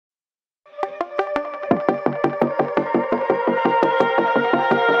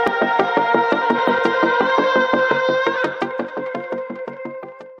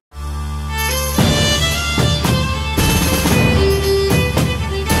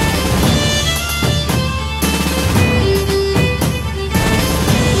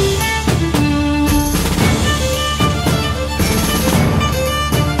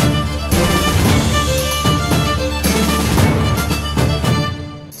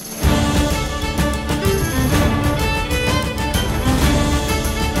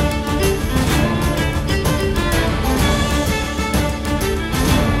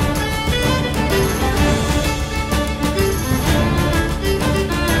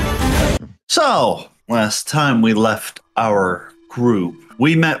So, last time we left our group,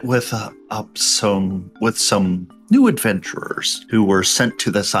 we met with some new adventurers who were sent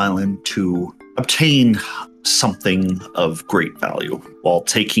to this island to obtain something of great value while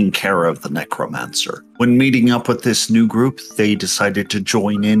taking care of the necromancer. When meeting up with this new group, they decided to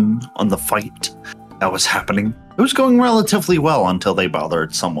join in on the fight that was happening. It was going relatively well until they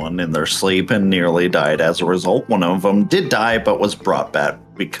bothered someone in their sleep and nearly died as a result. One of them did die, but was brought back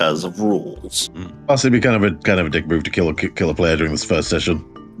because of rules. Also, it'd be kind of a dick move to kill a player during this first session.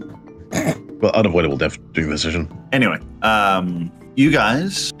 Well, unavoidable death during this session. Anyway, you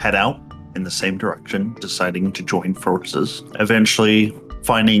guys head out in the same direction, deciding to join forces. Eventually,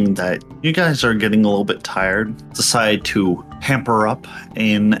 finding that you guys are getting a little bit tired, decide to hamper up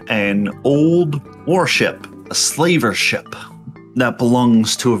in an old warship, a slaver ship that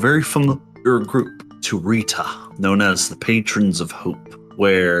belongs to a very familiar group, to Reita, known as the Patrons of Hope,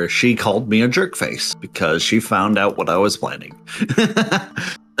 where she called me a jerkface because she found out what I was planning.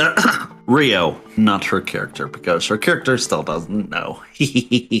 Rio, not her character, because her character still doesn't know.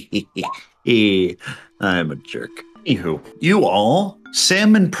 I'm a jerk. Anywho, you all,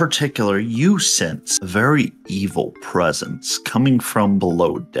 Sam in particular, you sense a very evil presence coming from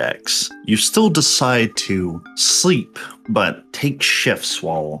below decks. You still decide to sleep, but take shifts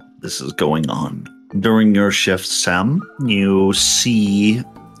while this is going on. During your shift, Sam, you see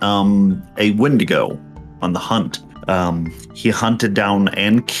a Wendigo on the hunt. He hunted down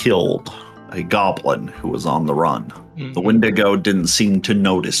and killed a goblin who was on the run. Mm-hmm. The Wendigo didn't seem to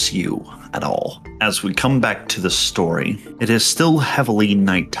notice you at all. As we come back to the story, it is still heavily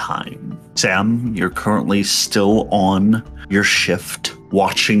nighttime. Sam, you're currently still on your shift,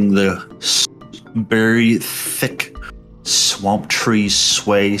 watching the very thick swamp trees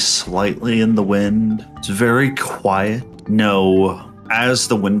sway slightly in the wind. It's very quiet. No, as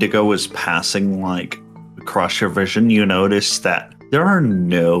the Wendigo is passing, across your vision, you notice that there are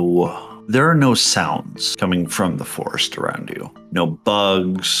no sounds coming from the forest around you. No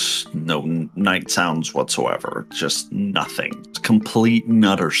bugs, no night sounds whatsoever. Just nothing. It's complete and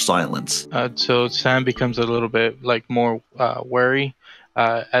utter silence. So Sam becomes a little bit more wary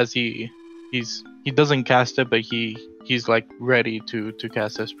as he doesn't cast it, but he's ready to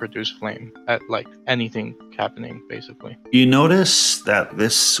cast this produce flame at anything happening, basically. You notice that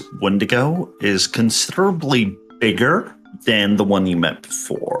this Wendigo is considerably bigger than the one you met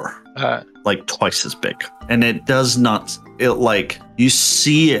before. Twice as big. And it does not, you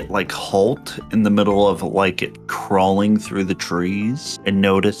see it halt in the middle of it crawling through the trees and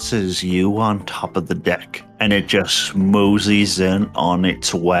notices you on top of the deck. And it just moseys in on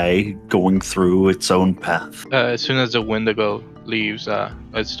its way, going through its own path. As soon as the Wendigo leaves,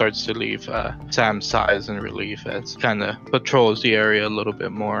 it starts to leave. Sam sighs in relief as kind of patrols the area a little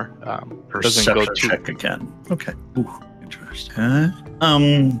bit more. Perception doesn't go too... check again. Okay. Ooh.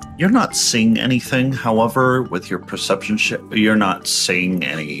 You're not seeing anything. However, with your perception check, you're not seeing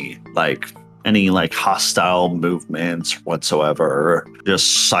any hostile movements whatsoever.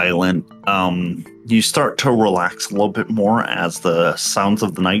 Just silent. You start to relax a little bit more as the sounds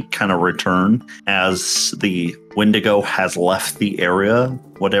of the night kind of return, as the Wendigo has left the area.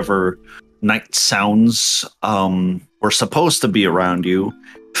 Whatever night sounds were supposed to be around you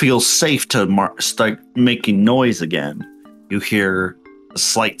feels safe to start making noise again. You hear a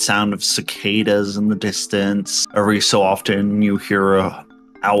slight sound of cicadas in the distance. Every so often you hear a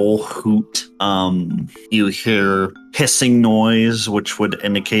owl hoot. You hear hissing noise, which would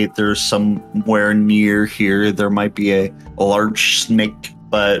indicate there's somewhere near here there might be a large snake,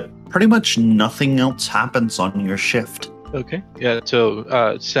 but pretty much nothing else happens on your shift. Okay. Yeah,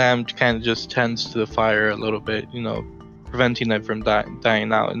 so Sam kind of just tends to the fire a little bit, preventing it from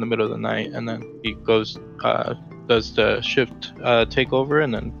dying out in the middle of the night, and then he goes... does the shift take over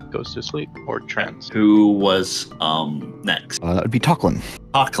and then goes to sleep or trance. Who was next? That would be Tocklin.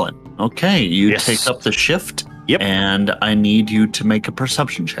 Tocklin. Okay, you take up the shift. Yep. And I need you to make a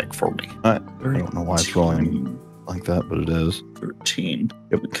perception check for me. I don't know why it's rolling like that, but it is. 13.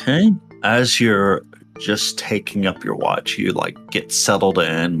 Yep. Okay. As you're just taking up your watch, you get settled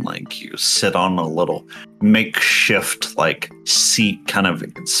in, you sit on a little makeshift seat, kind of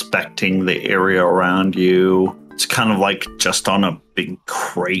inspecting the area around you. It's kind of just on a big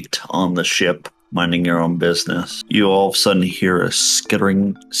crate on the ship, minding your own business. You all of a sudden hear a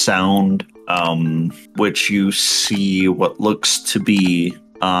skittering sound, which you see what looks to be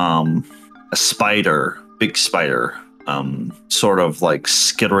a spider, big spider, sort of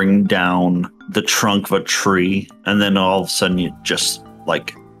skittering down the trunk of a tree. And then all of a sudden it just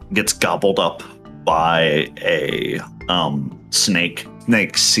gets gobbled up by a snake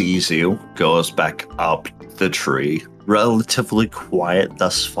Snake sees you, goes back up the tree. Relatively quiet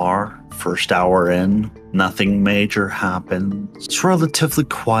thus far. First hour in, nothing major happens. It's relatively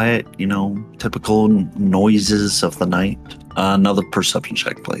quiet, typical noises of the night. Another perception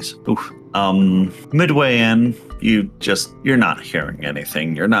check, please. Oof. Midway in, you're not hearing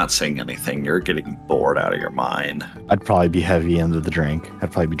anything. You're not seeing anything. You're getting bored out of your mind. I'd probably be heavy into the drink.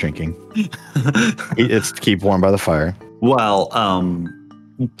 I'd probably be drinking. It's to keep warm by the fire. Well,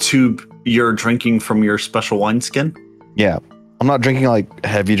 you're drinking from your special wineskin? Yeah. I'm not drinking like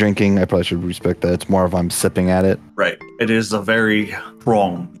heavy drinking. I probably should respect that. It's more of I'm sipping at it. Right. It is a very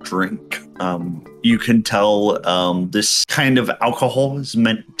strong drink. You can tell this kind of alcohol is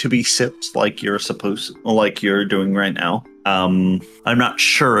meant to be sipped like you're doing right now. I'm not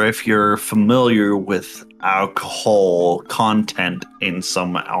sure if you're familiar with alcohol content in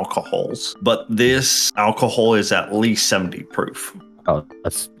some alcohols, but this alcohol is at least 70 proof. Oh,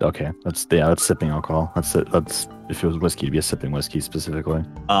 that's okay. That's sipping alcohol. That's it. That's if it was whiskey, it'd be a sipping whiskey specifically.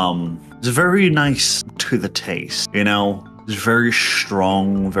 It's very nice to the taste. It's very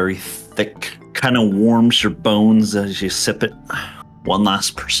strong, very thick. Kind of warms your bones as you sip it. One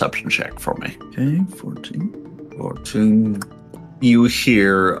last perception check for me. Okay, 14. You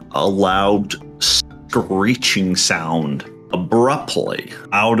hear a loud screeching sound abruptly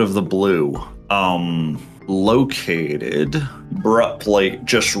out of the blue. Located abruptly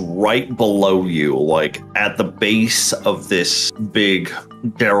just right below you, like at the base of this big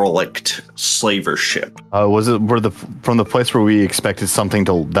derelict slaver ship. Was it from the place where we expected something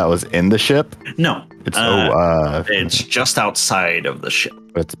that was in the ship? No, it's just outside of the ship.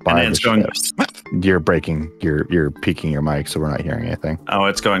 It's by and the going. ship. You're breaking. You're peaking your mic, so we're not hearing anything. Oh,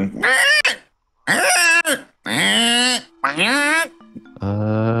 it's going. Could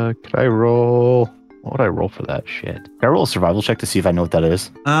I roll? What would I roll for that shit? Can I roll a survival check to see if I know what that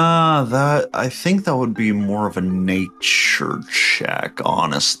is? I think that would be more of a nature check,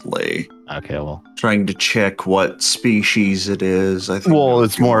 honestly. Okay, well. Trying to check what species it is. I think. Well,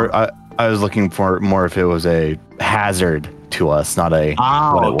 it's more. I was looking for more if it was a hazard to us, not a.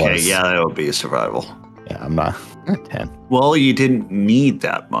 Okay, yeah, that would be a survival. Yeah, I'm not 10. Well, you didn't need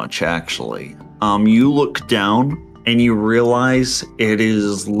that much, actually. You look down. And you realize it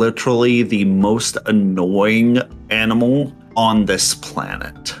is literally the most annoying animal on this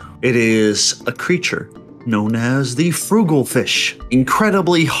planet. It is a creature known as the frugal fish.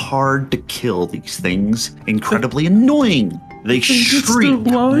 Incredibly hard to kill, these things. Incredibly annoying. They shriek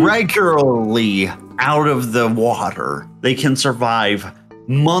regularly out of the water. They can survive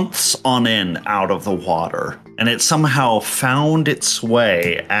months on end out of the water. And it somehow found its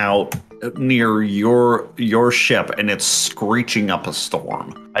way out near your ship, and it's screeching up a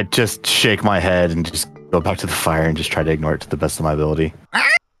storm. I just shake my head and just go back to the fire and just try to ignore it to the best of my ability.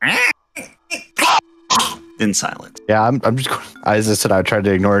 In silence. Yeah, I'm just, as I said, I tried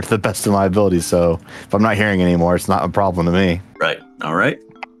to ignore it to the best of my ability, so if I'm not hearing anymore, it's not a problem to me. Right. All right.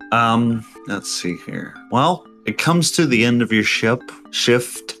 Let's see here. Well, it comes to the end of your shift,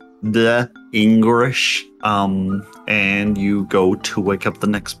 the English, and you go to wake up the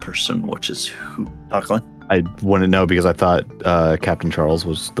next person, which is who? Declan? I wouldn't know because I thought Captain Charles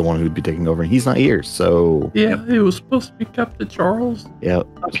was the one who'd be taking over, and he's not here, so... Yeah, it was supposed to be Captain Charles. Yeah.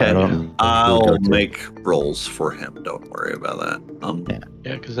 Okay. I'll make rolls for him. Don't worry about that.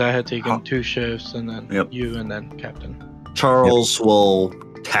 Yeah, because I had taken 2 shifts, and then you, and then Captain. Charles will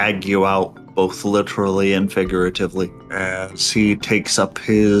tag you out, both literally and figuratively. As he takes up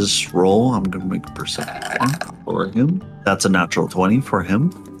his role, I'm going to make a perception for him. That's a natural 20 for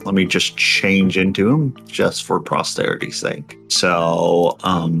him. Let me just change into him just for posterity's sake. So,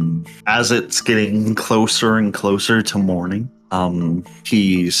 as it's getting closer and closer to morning,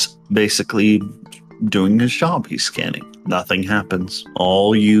 he's basically doing his job. He's scanning. Nothing happens.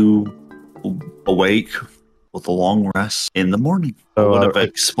 All you awake with a long rest in the morning. I would have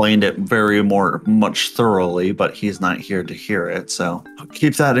explained it much thoroughly, but he's not here to hear it, so I'll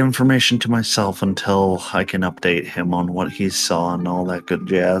keep that information to myself until I can update him on what he saw and all that good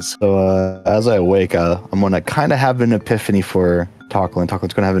jazz. So as I awake, I'm going to kind of have an epiphany for Tocklin.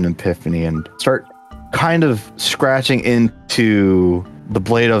 Tocklin's going to have an epiphany and start kind of scratching into the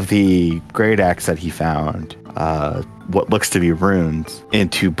blade of the great axe that he found, what looks to be runes,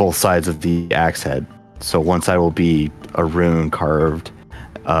 into both sides of the axe head. So one side will be a rune carved,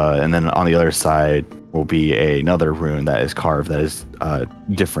 and then on the other side will be another rune that is carved that is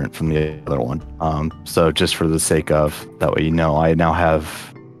different from the other one. So just for the sake of that way, I now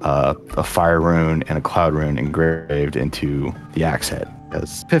have a fire rune and a cloud rune engraved into the axe head.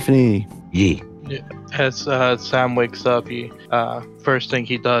 As Epiphany, ye. As Sam wakes up, he first thing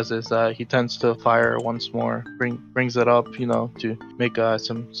he does is he tends to the fire once more, brings it up, to make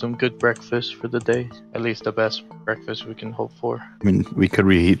some good breakfast for the day. At least the best breakfast we can hope for. I mean, we could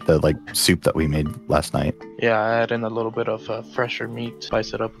reheat the soup that we made last night. Yeah, add in a little bit of fresher meat,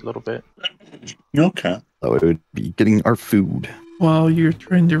 spice it up a little bit. Okay. So we would be getting our food. While you're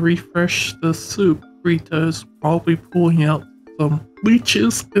trying to refresh the soup, Rita is probably pulling out some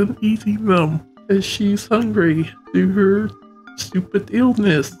leeches and eating them as she's hungry due to her stupid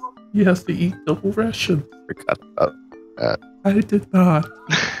illness. She has to eat double ration. Forgot about that. I did not.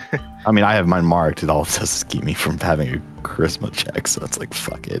 I mean, I have mine marked. It all does is keep me from having a charisma check, so it's like,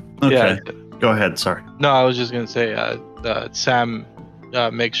 fuck it. Okay. Yeah. Go ahead. Sorry. No, I was just gonna say, Sam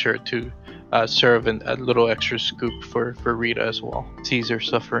makes sure to serve a little extra scoop for Rita as well. Sees her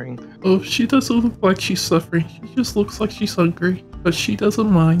suffering. Oh, she doesn't look like she's suffering. She just looks like she's hungry. But she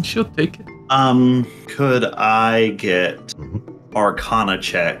doesn't mind. She'll take it. Could I get Arcana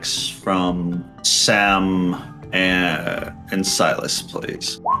checks from Sam and Silas,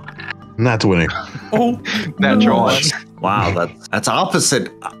 please? Not 20. Oh, Natural no. one. Wow, that's opposite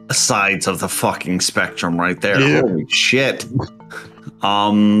sides of the fucking spectrum right there. Yeah. Holy shit. So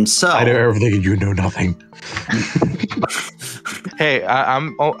I know everything and you know nothing. Hey,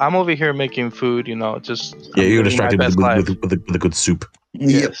 I'm over here making food. Just Yeah, you're living my distracted best with life. a good soup.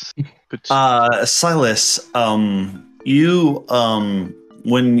 Yes. Good. Silas, you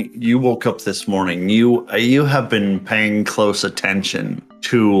when you woke up this morning, you have been paying close attention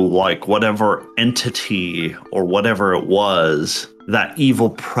to whatever entity or whatever it was, that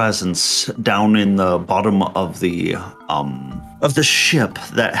evil presence down in the bottom of the ship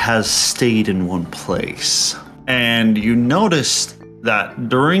that has stayed in one place. And you noticed that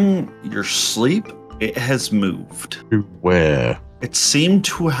during your sleep, it has moved. Where? It seemed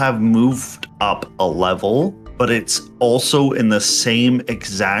to have moved up a level, but it's also in the same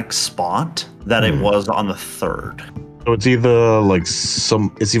exact spot that it was on the third. So it's either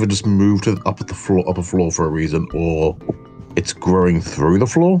it's either just moved up a floor for a reason, or it's growing through the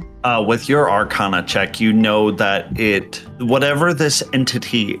floor. With your Arcana check, you know that whatever this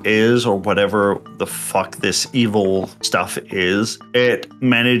entity is, or whatever the fuck this evil stuff is, it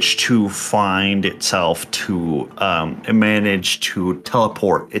managed to find itself it managed to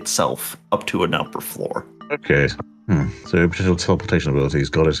teleport itself up to an upper floor. Okay. So potential teleportation abilities,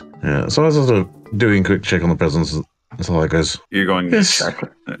 got it. Yeah. So I was also doing a quick check on the presence. That's all that goes. You're going to Yes.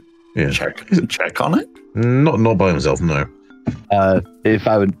 Yeah. check on it? Not by himself, no.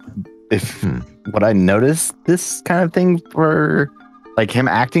 Would I notice this kind of thing for him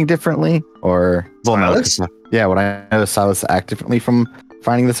acting differently, or Silas? Yeah, would I notice Silas act differently from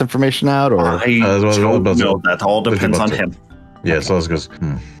finding this information out, or I don't know. That all depends on him. Yeah, so I was goes,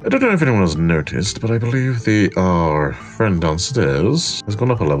 I don't know if anyone has noticed, but I believe our friend downstairs has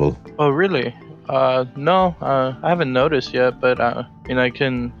gone up a level. Oh, really? No, I haven't noticed yet, but I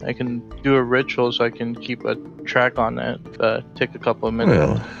can do a ritual so I can keep a track on it. Take a couple of minutes.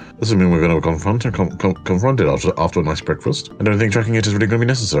 Well, assuming we're going to confront it after a nice breakfast, I don't think tracking it is really going to be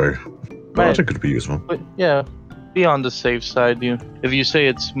necessary. But it could be useful. But yeah, be on the safe side. If you say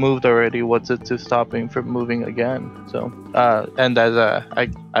it's moved already, what's it to stopping from moving again? So, and as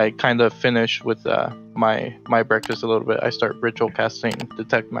I kind of finish with my breakfast a little bit, I start ritual casting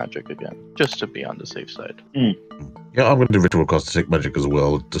detect magic again, just to be on the safe side. Yeah, I'm going to do ritual cast detect magic as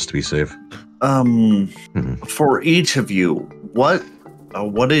well, just to be safe. For each of you, what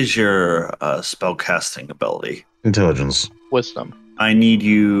is your spell casting ability? Intelligence. Wisdom. I need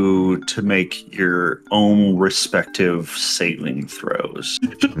you to make your own respective saving throws.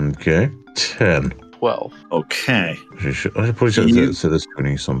 Okay. 10. 12. Okay. I probably should say this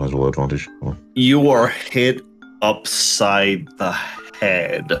 20 sometimes will advantage. Oh. You are hit upside the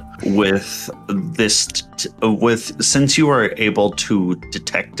head with this since you are able to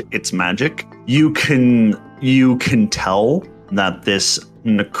detect its magic, you can tell that this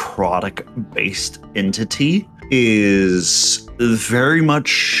necrotic based entity is very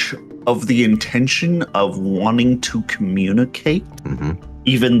much of the intention of wanting to communicate,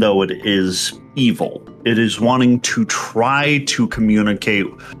 even though it is evil. It is wanting to try to communicate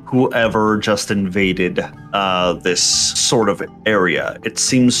whoever just invaded this sort of area. It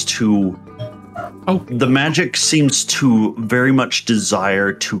seems to... The magic seems to very much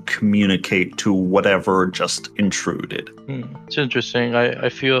desire to communicate to whatever just intruded. It's interesting. I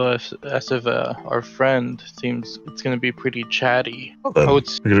feel as if our friend seems it's going to be pretty chatty. Well,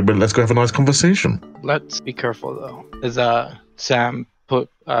 then, let's go have a nice conversation. Let's be careful though. As Sam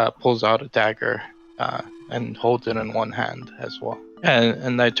pulls out a dagger and holds it in one hand as well.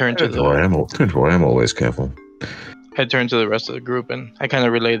 And I turn to I am always careful. I turn to the rest of the group and I kind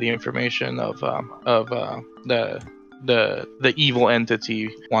of relay the information of the evil entity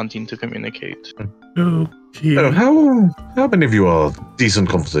wanting to communicate. Okay. Oh, how many of you are decent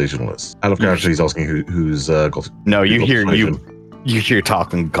conversationalists? Out of character, he's asking who's got. No, you got hear persuasion. you hear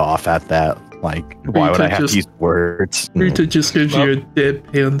talking golf at that. Like, why would I have to use words? Rita just gives you a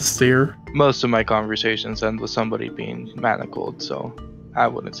deadpan stare. Most of my conversations end with somebody being manacled, so I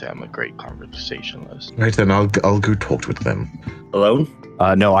wouldn't say I'm a great conversationalist. Right then, I'll go talk to it then. Hello?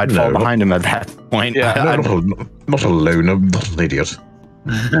 No, I'd fall No. behind him at that point. Yeah. Not alone. I'm not an idiot.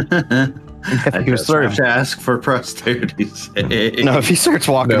 I just have to ask for posterity's sake. No, if he starts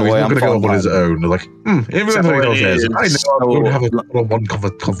walking No, he's away, not I'm going to go falling up on his behind him. own. Like, everything So else it says, is I know I'm going to have a so- one-on-one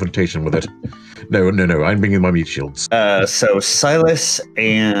confrontation with it. No, I'm bringing my meat shields. So Silas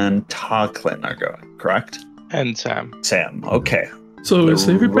and Toklin are going, correct? And Sam. Sam, okay. So is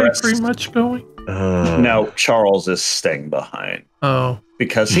The everybody rest- pretty much going? No, Charles is staying behind Oh.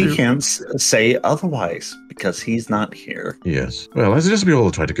 because he Sure. can't say otherwise because he's not here. Yes. Well, I suggest we all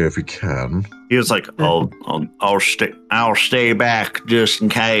try to go if we can. He was like, I'll stay back just in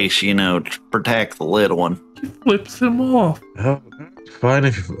case, to protect the little one. He flips him off. Fine.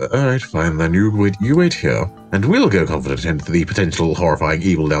 All right, fine. Then you wait here, and we'll go confident into the potential horrifying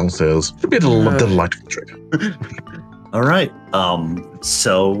evil downstairs. It'll be a delightful trip. All right.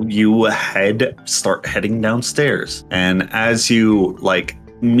 So you start heading downstairs, and as you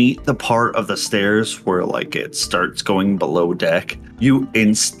meet the part of the stairs where it starts going below deck, you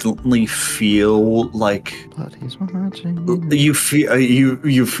instantly feel like Bloodies watching. you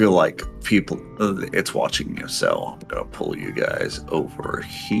feel like people it's watching you. So I'm gonna pull you guys over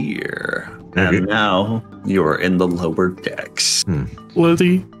here, Okay. and now you're in the lower decks.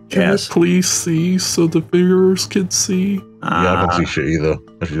 Bloody, can Yes. I please see so the viewers can see? Yeah, I can't see shit either.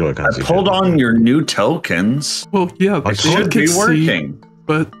 Actually, no, I can't I see pulled shit. on your new tokens. Well, yeah, I they Should can be see, working.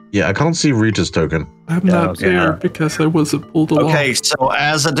 but Yeah, I can't see Rita's token. I'm not okay. there because I wasn't pulled along. Okay, so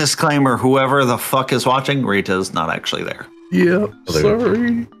as a disclaimer, whoever the fuck is watching, Rita's not actually there. Yeah, Oh, there you go.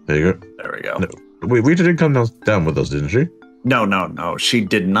 sorry. There you go. There we go. No. Wait, Rita didn't come down with us, didn't she? No, she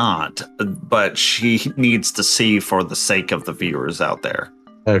did not. But she needs to see for the sake of the viewers out there.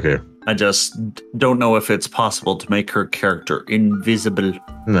 Okay. I just don't know if it's possible to make her character invisible.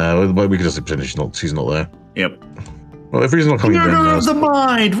 No, but we could just pretend she's not there. Yep. Well, if Rita's not coming, then Murder of the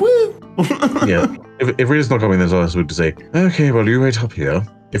mind! Woo! yeah. If Rita's not coming, then I would say, okay, well, you wait up here.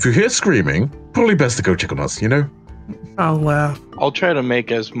 If you hear screaming, probably best to go check on us. I'll laugh. I'll try to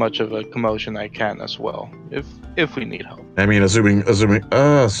make as much of a commotion I can as well, if we need help. I mean, assuming this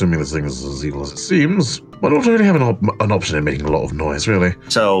thing is as evil as it seems, why don't we really have an option in making a lot of noise, really?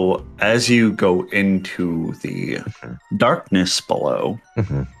 So, as you go into the darkness below,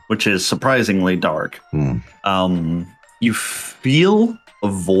 Mhm. which is surprisingly dark, Hmm. you feel a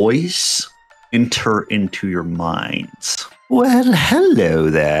voice enter into your minds. Well, hello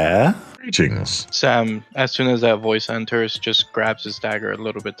there. Greetings. Sam, as soon as that voice enters, just grabs his dagger a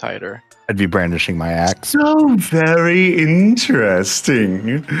little bit tighter. I'd be brandishing my axe. So very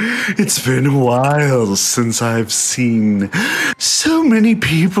interesting. It's been a while since I've seen so many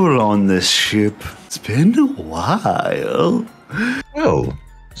people on this ship. It's been a while. Well,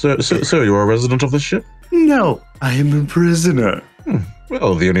 so you're a resident of this ship? No, I am a prisoner.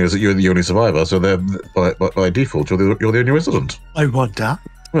 Well, you're the only survivor, so by default, you're the only resident. I want that.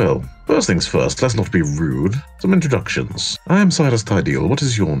 Well, first things first, let's not be rude. Some introductions. I am Silas Tydeal. What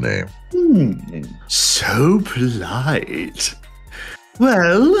is your name? So polite.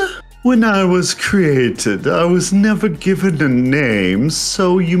 Well, when I was created, I was never given a name,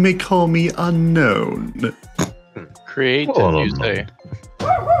 so you may call me Unknown. Created, Oh, you no. say?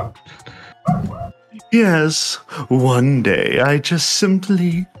 Yes, one day I just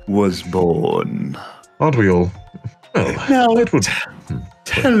simply was born. Aren't we all? Well, Now, it would.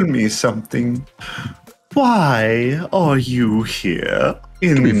 tell me something. Why are you here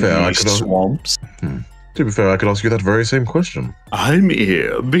in be fair, I these could al- swamps? To be fair, I could ask you that very same question. I'm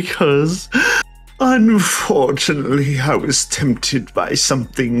here because, unfortunately, I was tempted by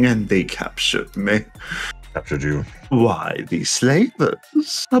something and they captured me. Captured you. Why, the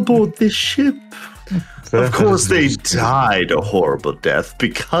slavers aboard this ship? Fair, Of course, fair, they fair. died a horrible death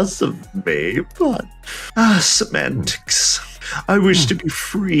because of me, but semantics. I wish to be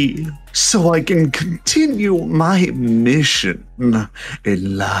free so I can continue my mission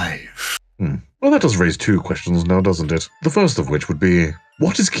in life. Well, that does raise two questions now, doesn't it? The first of which would be,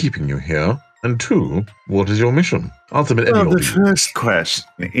 what is keeping you here? And two, what is your mission? Answer me any Well, the order you- first question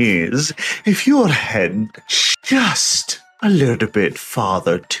is, if your head just a little bit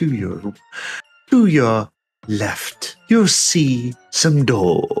farther to your left, you'll see some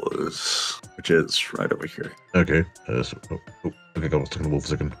doors, which is right over here. Okay. Okay, got lost in the wall for a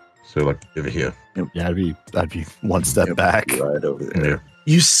second. So, like, over here. Yeah, that'd be one step back. Right over there. Yeah.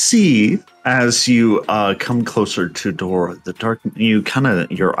 You see, as you come closer to the door,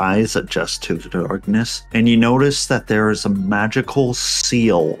 your eyes adjust to the darkness, and you notice that there is a magical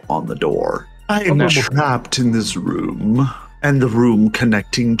seal on the door. I am trapped in this room, and the room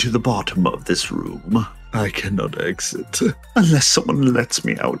connecting to the bottom of this room. I cannot exit unless someone lets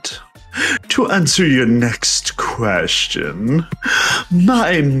me out. To answer your next question,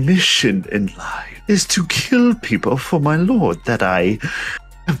 my mission in life is to kill people for my lord that I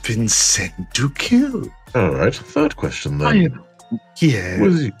have been sent to kill. All right. Third question then.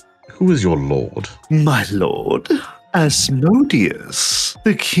 Yes. Who is your lord? My lord, Asmodeus,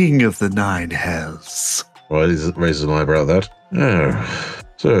 the king of the 9 hells. Well, he raises an eyebrow at that. Oh.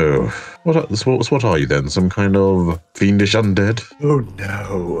 So, what are you then? Some kind of fiendish undead? Oh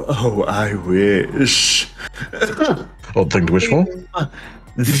no. Oh, I wish. Odd thing to wish for?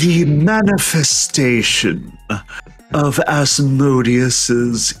 The manifestation of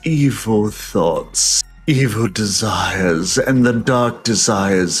Asmodeus's evil thoughts, evil desires, and the dark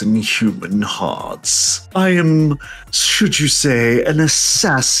desires in human hearts. I am, should you say, an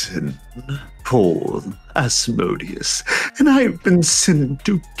assassin called Asmodeus, and I've been sent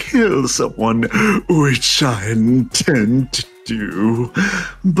to kill someone, which I intend to do,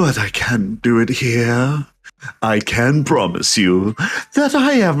 but I can't do it here. I can promise you that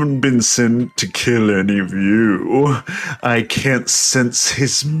I haven't been sent to kill any of you. I can't sense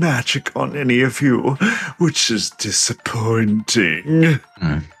his magic on any of you, which is disappointing.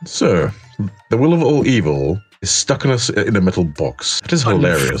 So, the will of all evil is stuck in a metal box. It is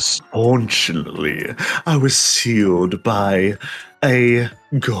hilarious. Unfortunately, I was sealed by a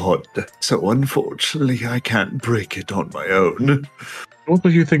god, so unfortunately I can't break it on my own. What do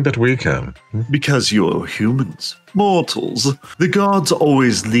you think that we can? Because you're humans, mortals. The gods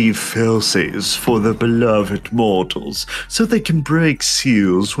always leave failsafes for the beloved mortals, so they can break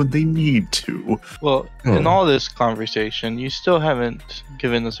seals when they need to. Well, in all this conversation, you still haven't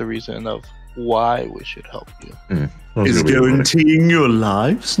given us a reason of why we should help you. Is guaranteeing your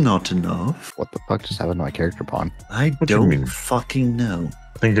lives not enough? What the fuck just happened to my character pawn? I What do you mean? don't fucking know.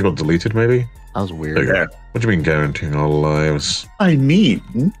 I think it got deleted, maybe? That was weird. Okay. What do you mean guaranteeing our lives? I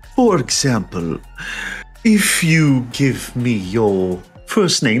mean, for example, if you give me your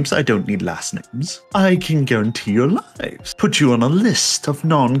first names, I don't need last names, I can guarantee your lives. Put you on a list of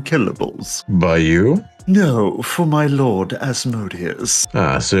non-killables. By you? No, for my lord Asmodeus.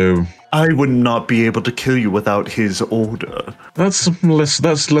 So I would not be able to kill you without his order. that's less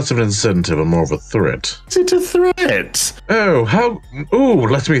of an incentive and more of a threat. Is it a threat?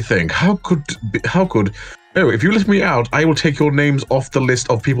 Let me think. If you let me out, I will take your names off the list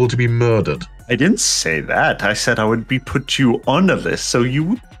of people to be murdered. I didn't say that. I said I would put you on a list so you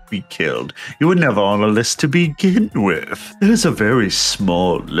would be killed. You were never on a list to begin with. It is a very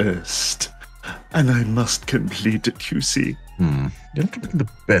small list. And I must complete it, you see. You're not making the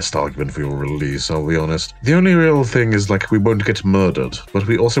best argument for your release, I'll be honest. The only real thing is, like, we won't get murdered, but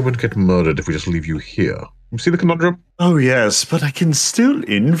we also won't get murdered if we just leave you here. You see the conundrum? Oh yes, but I can still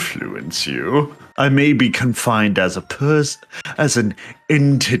influence you. I may be confined as an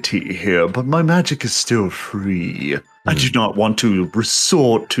entity here, but my magic is still free. I do not want to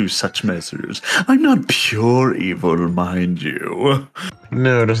resort to such measures. I'm not pure evil, mind you.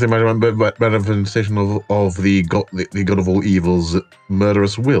 No, just the manifestation of the god of all evil's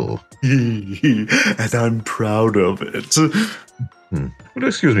murderous will. And I'm proud of it. Would you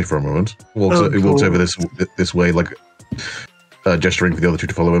excuse me for a moment? He walks over this way, like gesturing for the other two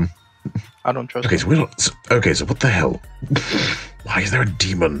to follow him. I don't trust Okay, him. so what the hell? Why is there a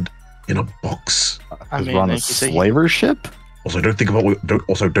demon in a box? Because we're on a slaver ship? Also, don't think about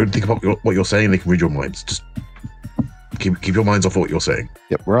what you're saying. They can read your minds. Just keep your minds off what you're saying.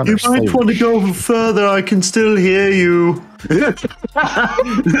 Yep, we're on You a might slaver want to ship. go further. I can still hear you.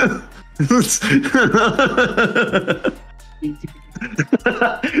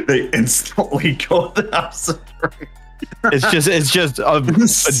 They instantly go down. It's just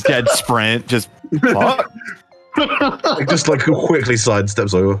a dead sprint. Just fuck. Just like quickly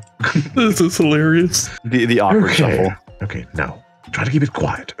sidesteps over. This is hilarious. The awkward shuffle. Okay, now try to keep it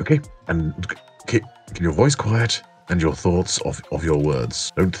quiet, okay? And keep your voice quiet and your thoughts of your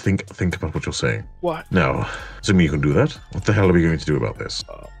words. Don't think about what you're saying. What? Now, assuming you can do that, what the hell are we going to do about this?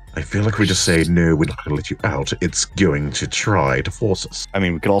 I feel like we just say, no, we're not going to let you out. It's going to try to force us. I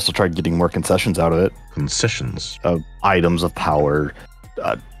mean, we could also try getting more concessions out of it. Concessions? Items of power,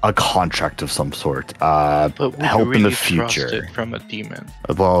 a contract of some sort, But would help you in the really trust future. it from a demon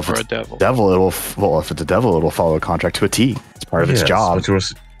Well, if or it's a devil? if it's a devil, it'll follow a contract to a T. It's part of its job.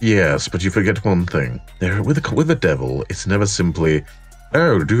 Yes, but you forget one thing. With the devil, it's never simply,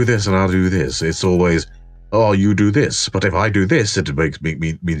 oh, do this and I'll do this. It's always, oh, you do this, but if I do this, it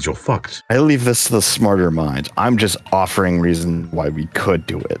means you're fucked. I leave this to the smarter mind. I'm just offering reason why we could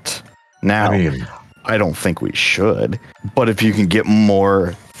do it. Now, I don't think we should, but if you can get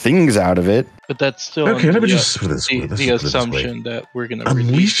more things out of it. But that's still okay. Let me just put this. The assumption that we're going to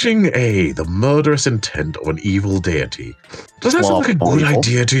unleashing the murderous intent of an evil deity. Does that sound like a good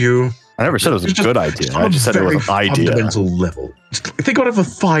idea to you? I never said it was a good idea. I just said it was an idea. Fundamental level. Just think about it for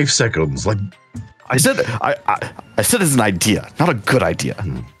 5 seconds. Like I said it's an idea, not a good idea.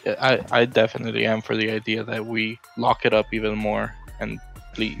 I definitely am for the idea that we lock it up even more and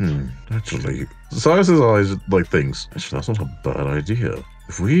leave. Actually, Silas's eyes like things. Actually, that's not a bad idea.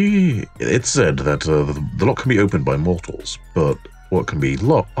 It's said that the lock can be opened by mortals, but what can be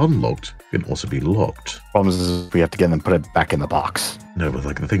unlocked can also be locked. Problem is we have to get them and put it back in the box. No, but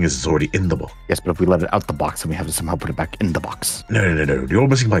the thing is, it's already in the box. Yes, but if we let it out the box, then we have to somehow put it back in the box. No. You're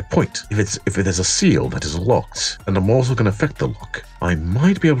missing my point. If there's a seal that is locked, and a morsel can affect the lock, I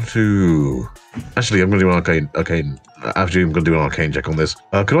might be able to. Actually, I'm going to do an arcane. Actually, I'm going to do an arcane check on this.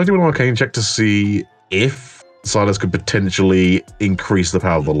 Could I do an arcane check to see if Silas could potentially increase the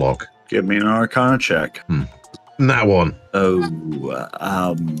power of the lock? Give me an arcana check. That one.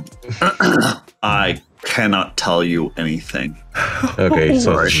 I cannot tell you anything. Okay,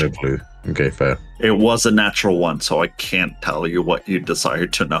 so there's no clue. Okay, fair. It was a natural one, so I can't tell you what you desire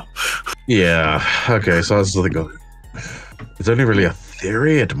to know. Yeah, okay, so that's the thing. It's only really a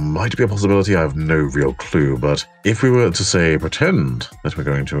theory. It might be a possibility. I have no real clue, but if we were to say pretend that we're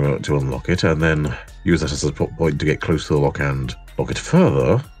going to unlock it and then use that as a point to get close to the lock and lock it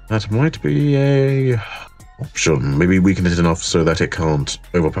further, that might be a option. Maybe weaken it enough so that it can't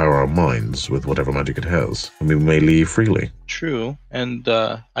overpower our minds with whatever magic it has, and we may leave freely. True, and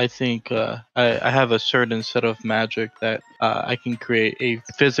I think I have a certain set of magic that I can create a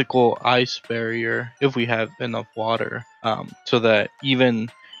physical ice barrier if we have enough water, so that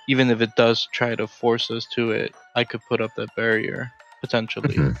even if it does try to force us to it, I could put up that barrier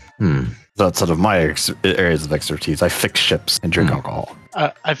potentially. That's sort of my areas of expertise. I fix ships and drink alcohol.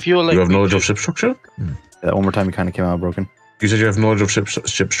 I feel like you have knowledge of ship structure. That one more time, you kind of came out broken. You said you have knowledge of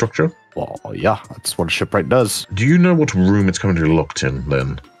ship structure? Well, yeah, that's what a shipwright does. Do you know what room it's currently locked in,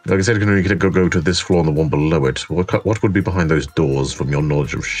 then? Like I said, you can go to this floor and the one below it. What would be behind those doors from your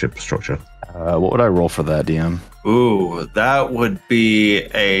knowledge of ship structure? What would I roll for that, DM? Ooh, that would be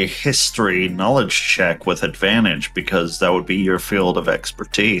a history knowledge check with advantage, because that would be your field of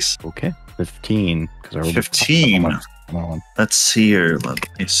expertise. Okay, 15. 15. Let's see here. Let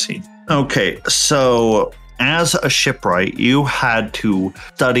me see. Okay, so as a shipwright, you had to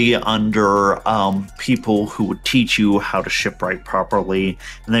study under people who would teach you how to shipwrite properly,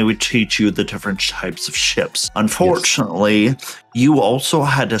 and they would teach you the different types of ships. Unfortunately, you also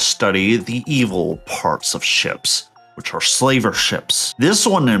had to study the evil parts of ships, which are slaver ships. This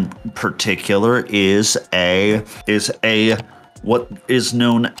one in particular is what is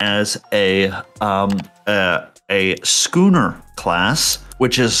known as a schooner class,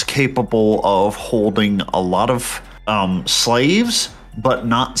 which is capable of holding a lot of slaves, but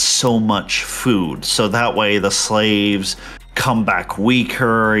not so much food. So that way the slaves come back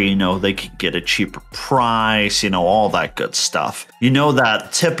weaker, they could get a cheaper price, all that good stuff. You know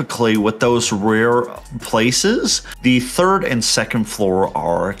that typically with those rare places, the third and second floor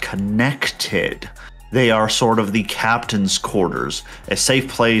are connected. They are sort of the captain's quarters, a safe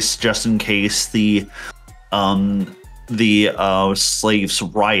place just in case the slaves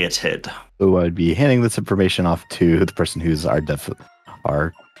rioted. So I'd be handing this information off to the person who's our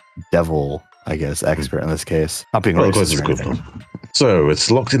devil, I guess, expert in this case. Not being racist or anything. So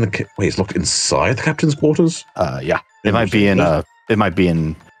it's locked in it's locked inside the captain's quarters? Yeah. It might be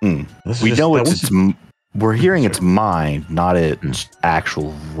in we know we're hearing its mind, not its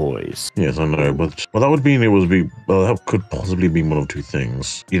actual voice. Yes, I know, but that would mean that could possibly be one of two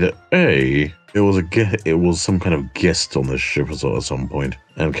things. Either A, it was some kind of guest on this ship at some point,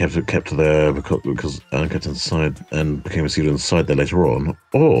 and kept there because kept inside and became a sealed inside there later on,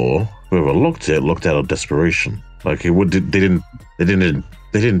 or whoever locked out of desperation. Like they didn't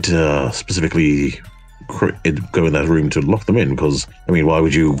specifically go in that room to lock them in, because why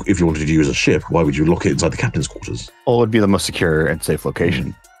would you, if you wanted to use a ship, why would you lock it inside the captain's quarters? Well, it would be the most secure and safe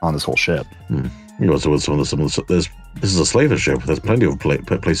location. on this whole ship. Also, this is a slaver ship. There's plenty of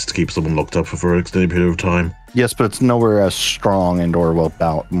places to keep someone locked up for an extended period of time. Yes, but it's nowhere as strong and or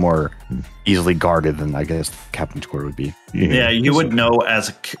more easily guarded than I guess the captain's quarter would be. Yeah, you would know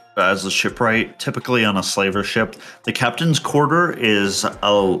as a shipwright. Typically on a slaver ship, the captain's quarter is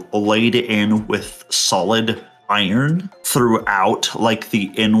laid in with solid iron throughout, like the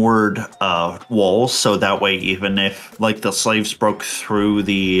inward walls, so that way even if like the slaves broke through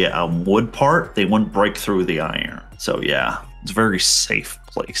the wood part, they wouldn't break through the iron. So yeah, it's a very safe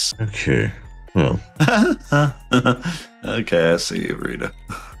place. Okay, well. Okay, I see you, Rita.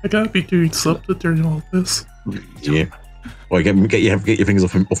 I gotta be doing something during all this. Yeah. Well, get your fingers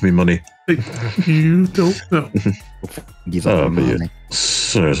off me money. You don't know. He's up but yeah.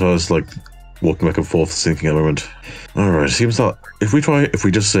 So I was like walking back and forth, thinking at the moment. All right, seems that if we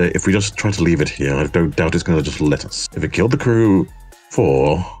just try to leave it here, I don't doubt it's going to just let us. If it killed the crew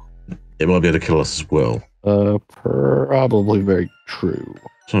 4, it might be able to kill us as well. Probably very true.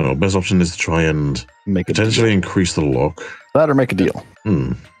 So best option is to try and Make a potentially increase the lock. that or make a deal.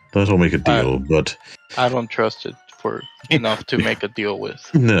 That'll make a deal, but I don't trust it for enough to make a deal with.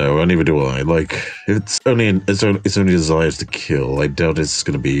 no, neither do I. Like, it's only desires to kill. I doubt it's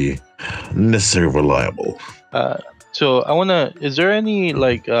going to be necessarily reliable. So I wanna. Is there any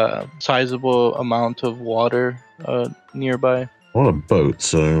like sizable amount of water nearby? I'm on a boat,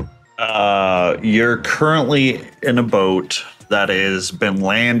 so You're currently in a boat that has been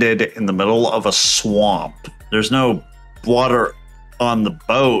landed in the middle of a swamp. There's no water on the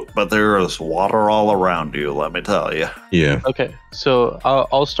boat, but there is water all around you, let me tell you. yeah. Okay, so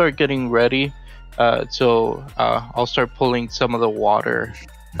I'll start getting ready. I'll start pulling some of the water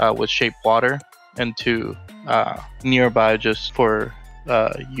with shape water into nearby just for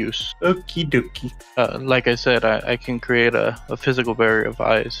use. Okie dokie. Like I said, I can create a physical barrier of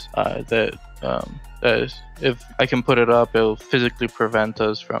ice that is, if I can put it up, it'll physically prevent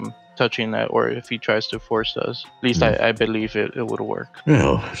us from touching it, or if he tries to force us. At least I believe it would work.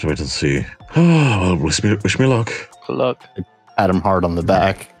 Well, let's wait and see. Well, wish me luck. Good luck. Pat him hard on the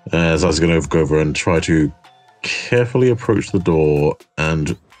back. As I was going to go over and try to carefully approach the door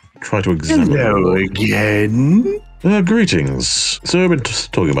and try to examine Hello it. again. Greetings. So I've been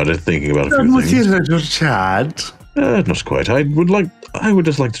thinking about a few With you, things. little Chad. Not quite. I would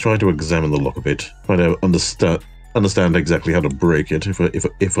just like to try to examine the lock a bit, try to understand exactly how to break it.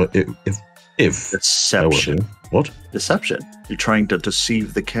 If Deception. What? Deception. You're trying to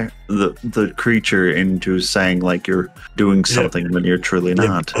deceive the creature into saying like you're doing something when you're truly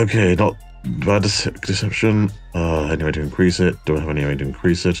not. Okay, not bad deception. Any way to increase it? Do I have any way to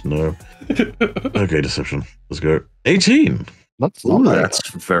increase it? No. Okay, deception. Let's go. 18. That's Ooh, not bad. that's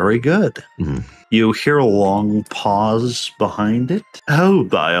very good. Mhm. You hear a long pause behind it. Oh,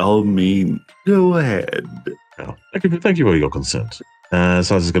 by all means, go ahead. Oh, thank you for your consent. So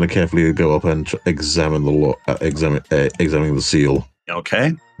I was going to carefully go up and examine the lock, examining the seal.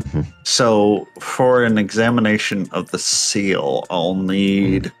 Okay. Mhm. So for an examination of the seal, I'll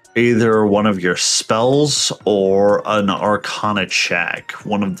need either one of your spells or an arcana check,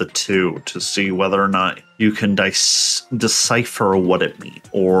 one of the two, to see whether or not you can decipher what it means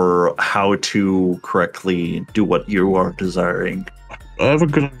or how to correctly do what you are desiring. I have a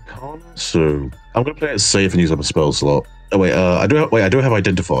good arcana, so I'm going to play it safe and use up a spell slot. Oh wait, I do have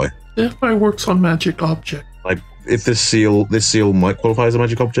identify. Identify works on magic object. Like, if this seal might qualify as a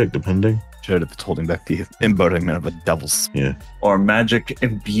magic object, depending. Showed if it's holding back the embodiment of a devil's. Yeah. Or magic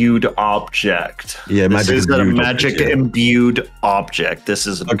imbued object. Yeah, This is a imbued magic object, yeah. imbued object. This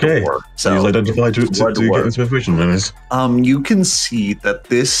is a Okay. door. So use So identify to would get work. into information, Dennis. You can see that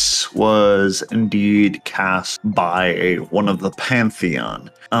this was indeed cast by one of the Pantheon.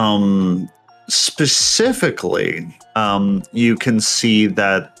 Specifically, you can see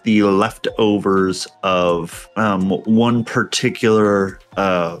that the leftovers of one particular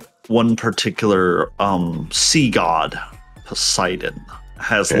sea god, Poseidon,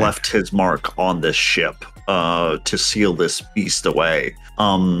 has left his mark on this ship to seal this beast away.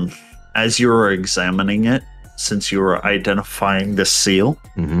 As you're examining it, since you were identifying the seal,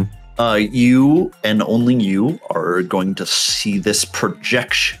 Mm-hmm. you and only you are going to see this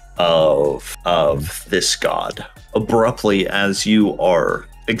projection of this god. Abruptly, as you are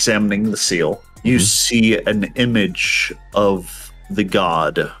examining the seal, you see an image of the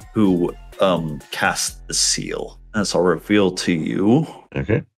god who cast the seal. As I'll reveal to you,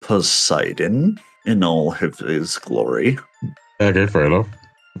 Okay. Poseidon in all of his glory. Okay, fair enough.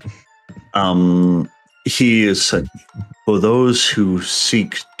 He is said, for those who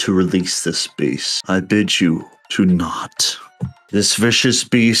seek to release this beast, I bid you to not This vicious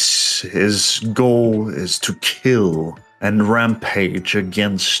beast, his goal is to kill and rampage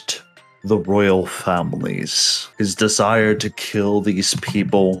against the royal families. His desire to kill these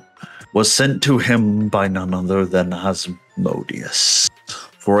people was sent to him by none other than Asmodeus.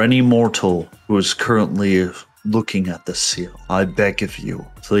 For any mortal who is currently looking at the seal, I beg of you,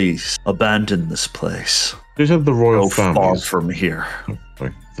 please abandon this place. You said the royal Go far families. from here. Oh,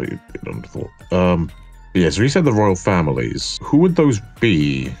 sorry, I thought you'd done thought. Yeah, so you said the royal families. Who would those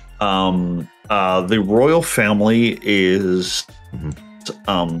be? The royal family is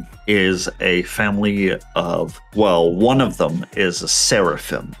a family of, well, one of them is a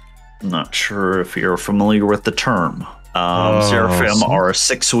seraphim. I'm not sure if you're familiar with the term. Seraphim are a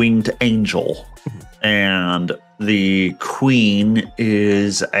six-winged angel, and the queen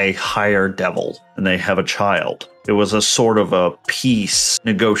is a higher devil, and they have a child. It was a sort of a peace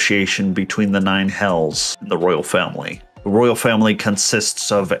negotiation between the 9 hells and the royal family. The royal family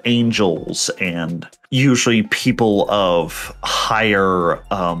consists of angels and usually people of higher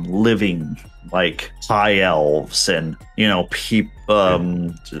living, like high elves and,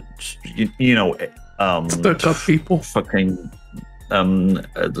 Stuck up people. Fucking, I'm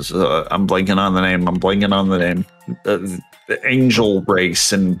blanking on the name. The angel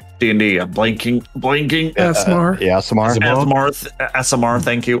race in D&D. I'm blanking. Asmar. Asimar,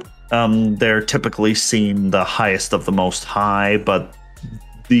 thank you. They're typically seen the highest of the most high, but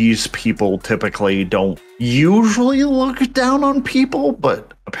these people typically don't usually look down on people,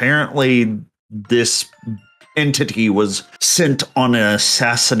 but apparently this entity was sent on an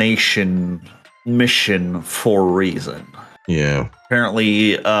assassination mission for a reason. Yeah.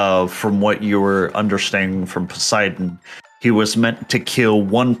 Apparently, from what you were understanding from Poseidon, he was meant to kill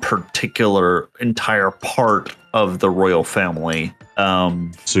one particular entire part of the royal family.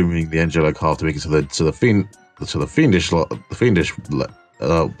 Assuming the angelic half to make it to the fiendish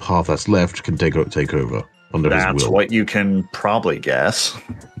half that's left can take over under his will. That's what you can probably guess.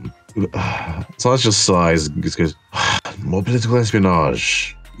 So let's just sighs. Just goes, more political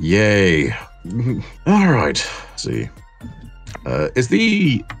espionage. Yay. All right. Let's see. Is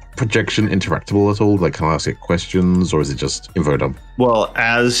the projection interactable at all? Like, can I ask it questions, or is it just info dump? Well,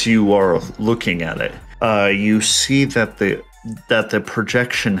 as you are looking at it, you see that the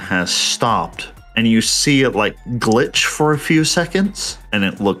projection has stopped, and you see it like glitch for a few seconds, and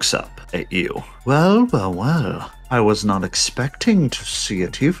it looks up at you. Well. I was not expecting to see a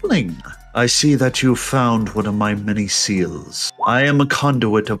tiefling. I see that you found one of my many seals. I am a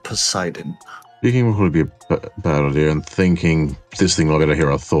conduit of Poseidon. Speaking would probably be a bad idea, and thinking this thing might be able to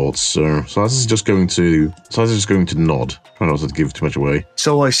hear our thoughts. So Silas is just going to nod, trying not to give too much away.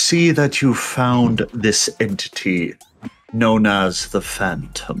 So I see that you found this entity known as the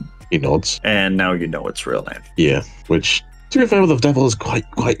Phantom. He nods, and now you know its real name. Yeah, which, to be fair with the devil, is quite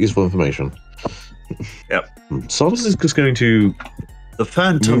useful information. Yep. Silas is just going to. The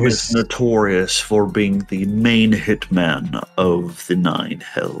Phantom is notorious for being the main hitman of the 9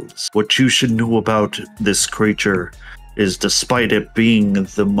 hells. What you should know about this creature is, despite it being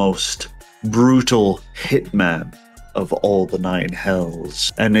the most brutal hitman of all the 9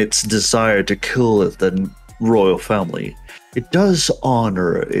 hells, and its desire to kill the royal family, it does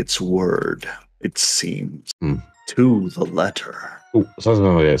honor its word, it seems, to the letter. Oh, so I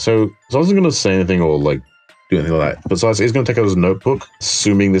wasn't going to say anything or like do anything like that. But Silas is going to take out his notebook,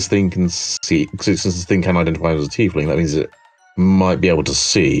 assuming this thing can see, since this thing can identify as a tiefling, that means it might be able to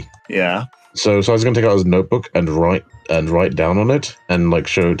see. Yeah. So I was going to take out his notebook and write down on it and like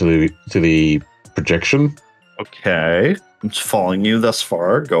show it to the projection. Okay, I'm just following you thus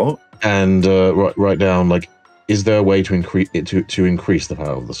far. Go. And write down like, is there a way to increase the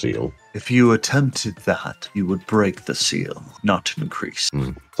power of the seal? If you attempted that, you would break the seal, not increase.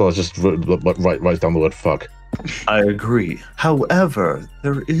 So I just write down the word fuck. I agree. However,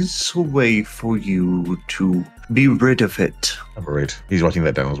 there is a way for you to be rid of it. I'm worried. He's writing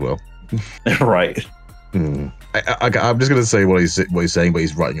that down as well. Right. I'm just going to say what he's saying, but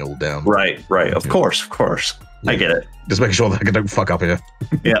he's writing it all down. Right. Of course. Yeah. I get it. Just make sure that I don't fuck up here.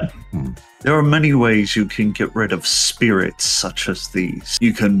 Yeah. There are many ways you can get rid of spirits such as these.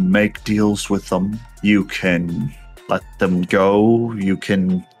 You can make deals with them. You can let them go. You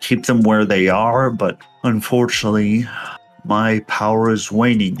can keep them where they are, but unfortunately, my power is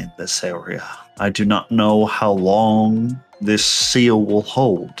waning in this area. I do not know how long this seal will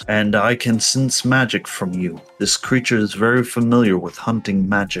hold, and I can sense magic from you. This creature is very familiar with hunting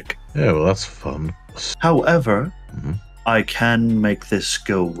magic. Yeah, well, that's fun. However, I can make this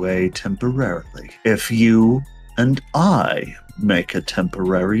go away temporarily if you and I make a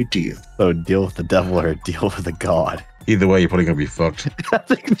temporary deal. So deal with the devil or deal with the god? Either way, you're probably gonna be fucked.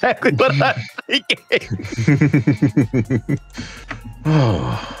 That's exactly what I'm thinking.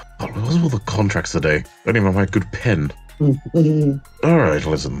 Oh, what was all the contracts today? Don't even have my good pen. All right,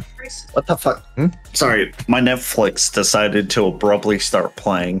 listen. What the fuck? Sorry, my Netflix decided to abruptly start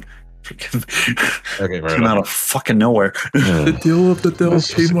playing. Okay, right. Came out of fucking nowhere. The deal of the devil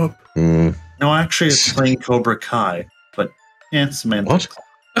came up. No, actually, it's playing Cobra Kai, but yeah, it's semantics.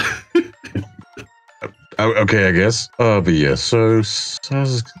 What? Okay, I guess. But yeah, so I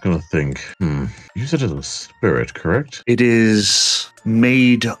was gonna think. You said it's a spirit, correct? It is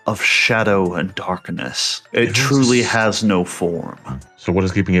made of shadow and darkness. It truly has no form. So what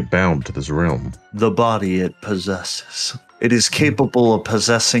is keeping it bound to this realm? The body it possesses. It is capable of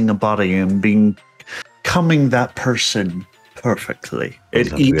possessing a body and becoming that person perfectly.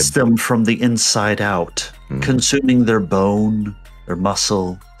 It eats them from the inside out, consuming their bone, their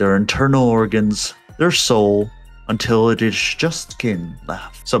muscle, their internal organs, their soul, until it is just skin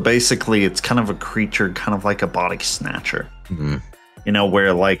left. So basically, it's kind of a creature, kind of like a body snatcher. You know,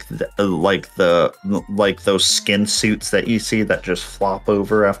 where like those skin suits that you see that just flop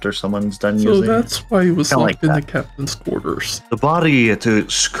over after someone's done So using. that's why he was Kinda locked like in the that. captain's quarters. The body it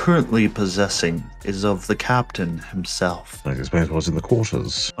is currently possessing is of the captain himself. That explains what's in the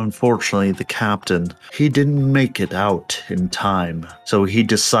quarters. Unfortunately, the captain, he didn't make it out in time, so he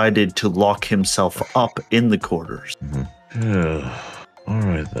decided to lock himself up in the quarters. All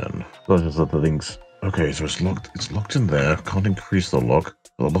right then. Those are the things. Okay, so it's locked. It's locked in there. Can't increase the lock.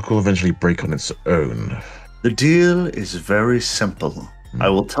 The lock will eventually break on its own. The deal is very simple. I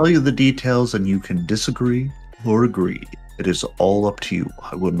will tell you the details and you can disagree or agree. It is all up to you.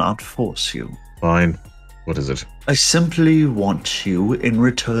 I will not force you. Fine. What is it? I simply want you, in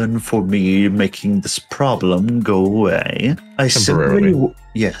return for me making this problem go away, I simply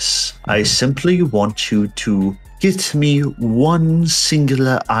want you to get me one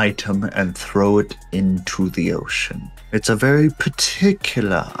singular item and throw it into the ocean. It's a very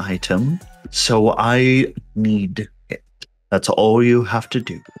particular item, so I need it. That's all you have to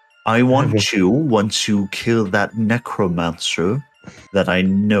do. I want you, once you kill that necromancer that I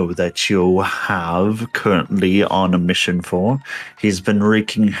know that you have currently on a mission for, he's been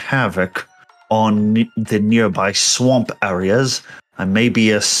wreaking havoc on the nearby swamp areas. I may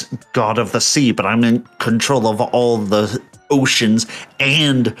be a god of the sea, but I'm in control of all the oceans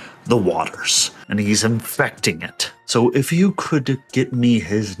and the waters, and he's infecting it. So if you could get me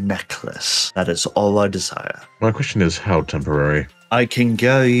his necklace, that is all I desire. My question is, how temporary? I can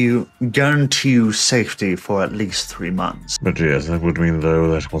guarantee you safety for at least 3 months. But yes, that would mean,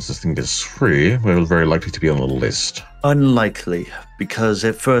 though, that once this thing gets free, we're very likely to be on the list. Unlikely, because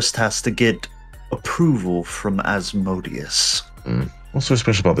it first has to get approval from Asmodeus. What's so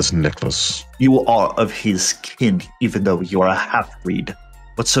special about this necklace? You are of his kin, even though you are a half-breed.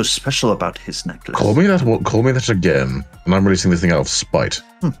 What's so special about his necklace? Call me that again, and I'm releasing this thing out of spite.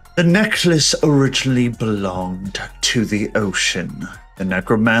 The necklace originally belonged to the ocean. The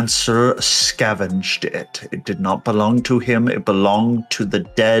necromancer scavenged it. It did not belong to him. It belonged to the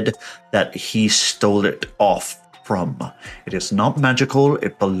dead that he stole it off from. It is not magical.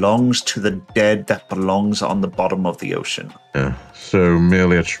 It belongs to the dead that belongs on the bottom of the ocean. Yeah, so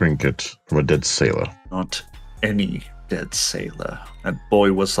merely a trinket from a dead sailor. Not any dead sailor. That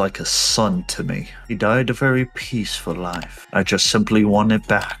boy was like a son to me. He died a very peaceful life. I just simply want it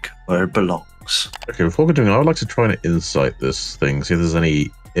back where it belongs. Okay, before continuing, I would like to try and insight this thing, see if there's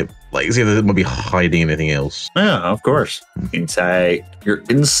any, see if it might be hiding anything else. Yeah, of course. Insight. You're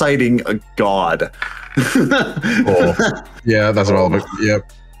inciting a god. Yeah, that's relevant.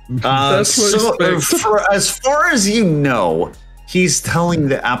 Yep. So, as far as you know, he's telling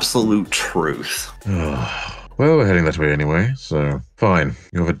the absolute truth. Well, we're heading that way anyway, so fine.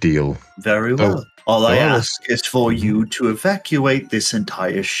 You have a deal. Very well. All I ask is for you to evacuate this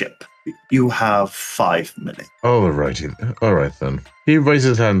entire ship. You have 5 minutes. Alrighty. All right then. He raises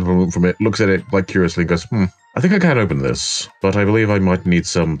his hand from it, looks at it like curiously, and goes, I think I can open this, but I believe I might need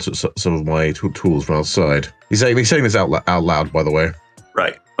some of my tools from outside. He's saying this out loud, by the way.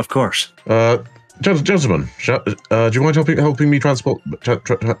 Right, of course. Gentlemen, do you mind helping me transport?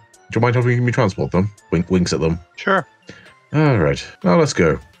 Do you mind helping me transport them? Winks at them. Sure. All right. Now let's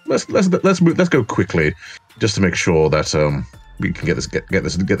go. Let's go quickly, just to make sure that we can get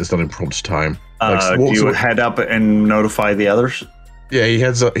this done in prompt time. Do you head up and notify the others? Yeah, he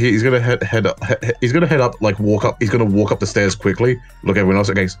heads up. He's gonna head up. He's gonna walk up. He's gonna walk up the stairs quickly. Look at everyone else.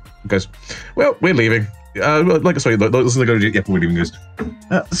 Okay, goes. Well, we're leaving. sorry, this is William goes.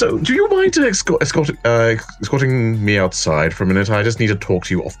 So, do you mind escorting me outside for a minute? I just need to talk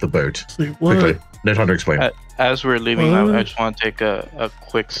to you off the boat. Say what? Quickly. No time to explain. As we're leaving, I just want to take a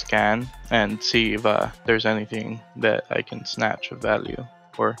quick scan and see if there's anything that I can snatch of value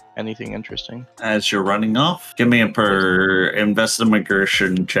or anything interesting. As you're running off, give me a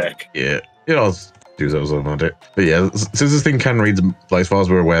investigation check. Yeah, I'll do those about it. But yeah, since this thing can read, like, as far as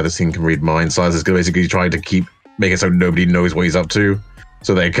we're aware, this thing can read mind size. It's basically trying to make it so nobody knows what he's up to,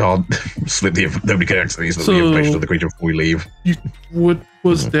 so they can't nobody can accidentally slip the information to the creature before we leave. What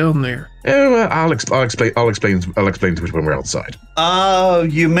was down there? Oh, I'll explain to it when we're outside.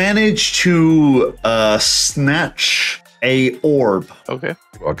 You manage to snatch a orb. Okay.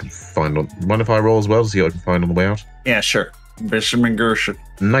 I can find on. Mind if I roll as well to see what I can find on the way out? Yeah, sure. Investigation.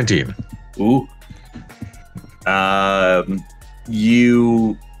 19. Ooh.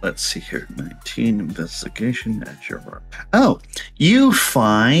 Let's see here. 19 investigation at your work. Oh, you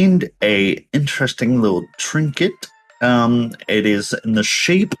find a interesting little trinket. It is in the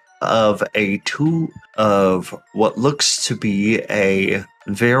shape of of what looks to be a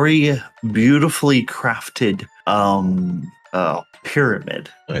very beautifully crafted pyramid.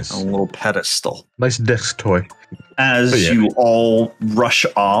 Nice. A little pedestal. Nice desk toy. As you all rush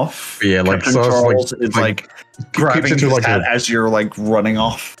off, Captain Charles is grabbing his hat as you're running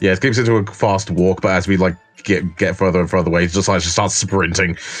off. Yeah, it keeps into a fast walk, but as we get further and further away, it just starts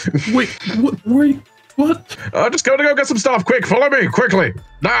sprinting. Wait, what? Just go get some stuff. Quick, follow me, quickly,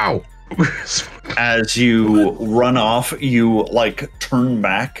 now. As you run off, you turn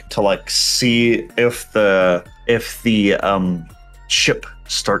back to see if the ship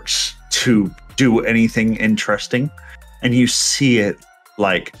starts to do anything interesting, and you see it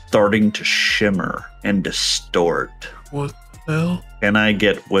starting to shimmer and distort. What the hell? Can I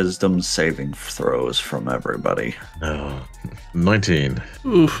get wisdom saving throws from everybody? No. 19.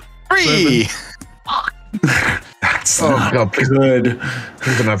 Oof. 3. That's not God, good.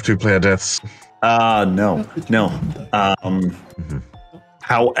 Please don't have 2-player deaths. No.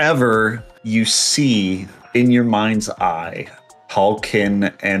 However, you see in your mind's eye Talkin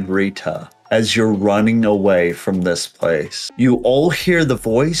and Reita as you're running away from this place. You all hear the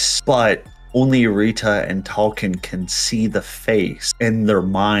voice, but only Reita and Talkin can see the face in their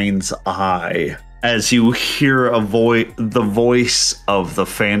mind's eye. As you hear the voice of the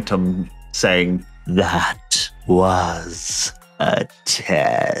Phantom saying, "That was a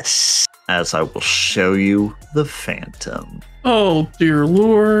test." As I will show you the Phantom. Oh, dear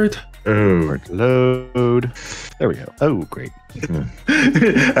Lord. Oh. Load. There we go. Oh, great.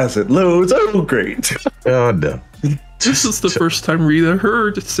 As it loads, oh, great. Oh, no. This is the first time Rita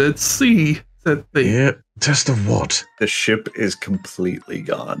heard said thing. Yeah, test of what? The ship is completely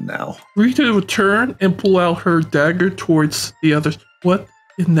gone now. Rita would turn and pull out her dagger towards the others. What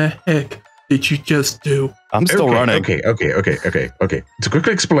in the heck did you just do? I'm still running. Okay. To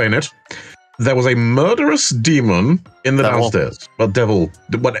quickly explain it, there was a murderous demon in the downstairs. Well, devil,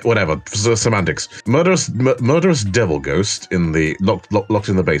 whatever, semantics. Murderous devil ghost in the locked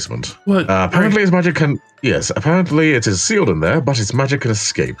in the basement. What? Apparently, its magic can. Yes, apparently it is sealed in there, but its magic can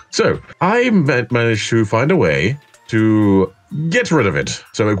escape. So I managed to find a way to get rid of it,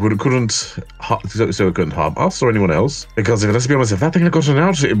 so it couldn't harm us or anyone else. Because let's be honest, if that thing had gotten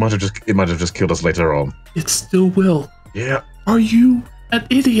out, it might have just killed us later on. It still will. Yeah. Are you an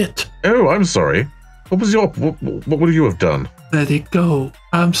idiot? Oh, I'm sorry. What would you have done? Let it go.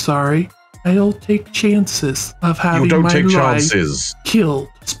 I'm sorry. I don't take chances of having my life killed,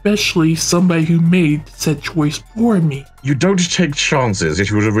 especially somebody who made said choice for me. You don't take chances. Yet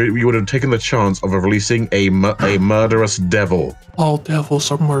you would have taken the chance of releasing a murderous devil. All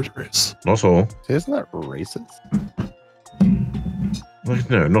devils are murderous. Not all. Isn't that racist?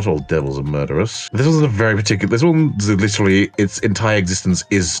 No, not all devils are murderous. This was a very particular. This one, literally, its entire existence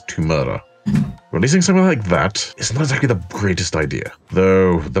is to murder. Releasing something like that is not exactly the greatest idea.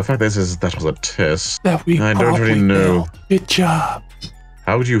 Though the fact is that was a test. That we I don't really know. Good job.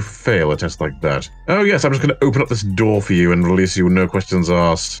 How would you fail a test like that? Oh yes, I'm just going to open up this door for you and release you, no questions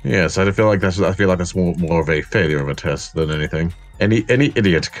asked. Yes, I feel like that's more of a failure of a test than anything. Any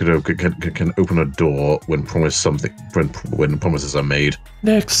idiot can open a door when promised something when promises are made.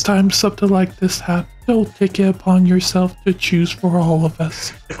 Next time something like this happens, don't take it upon yourself to choose for all of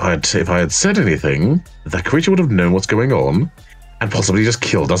us. If I had said anything, that creature would have known what's going on, and possibly just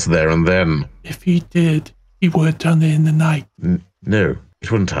killed us there and then. If he did, he would have done it in the night. No,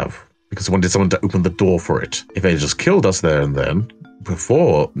 it wouldn't have, because I wanted someone to open the door for it. If they just killed us there and then,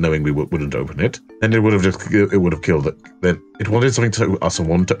 before knowing we wouldn't open it, then it would have killed it. Then it wanted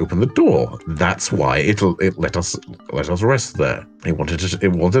someone to open the door. That's why it let us rest there. It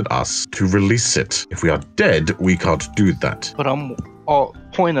wanted us to release it. If we are dead, we can't do that. But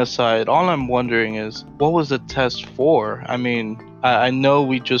point aside, all I'm wondering is, what was the test for? I mean, I know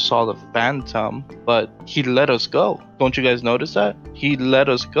we just saw the Phantom, but he let us go. Don't you guys notice that? He let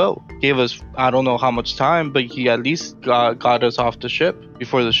us go. Gave us, I don't know how much time, but he at least got us off the ship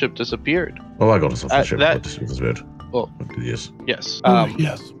before the ship disappeared. Oh, I got us off the ship before the ship disappeared. Well, yes. Yes.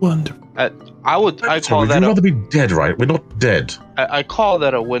 Yes, wonderful. I call that. We'd rather be dead, right? We're not dead. I call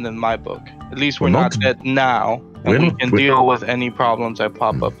that a win in my book. At least we're not dead now. And we can deal with any problems that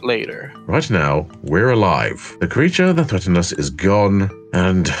pop up later. Right now, we're alive. The creature that threatened us is gone,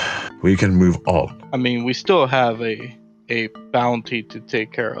 and we can move on. I mean, we still have a bounty to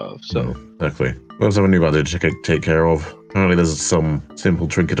take care of, so... Exactly. We also have a new bounty to take care of. Apparently there's some simple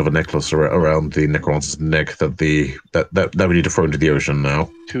trinket of a necklace around the necromancer's neck that we need to throw into the ocean now.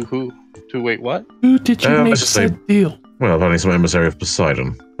 To who? To wait, what? Who did you make that deal? Well, apparently some emissary of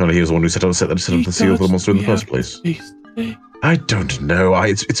Poseidon. Apparently he was the one who set up the seal for the monster in the first place. I don't know.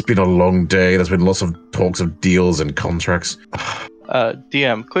 It's been a long day. There's been lots of talks of deals and contracts.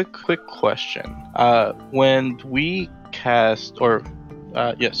 DM, quick question. When we cast,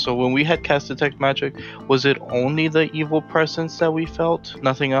 so when we had cast Detect Magic, was it only the evil presence that we felt?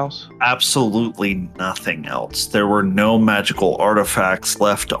 Nothing else? Absolutely nothing else. There were no magical artifacts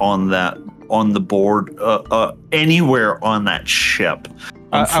left on the board anywhere on that ship.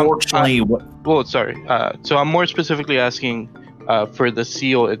 Unfortunately, so I'm more specifically asking for the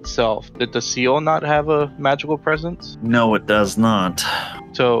seal itself. Did the seal not have a magical presence? No, it does not.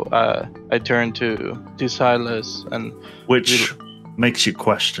 So I turn to Silas, and which makes you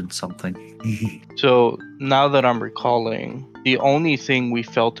question something. So now that I'm recalling, the only thing we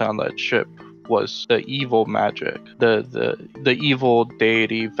felt on that ship was the evil magic, the evil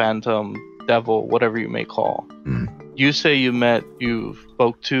deity, phantom, devil, whatever you may call. You say you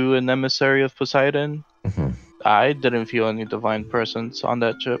spoke to an emissary of Poseidon. I didn't feel any divine presence on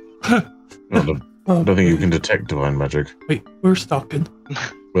that ship. I don't think you can detect divine magic. Wait, we're stalking.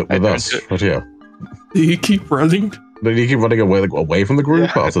 With us, right here. Do you keep running? Did you keep running away from the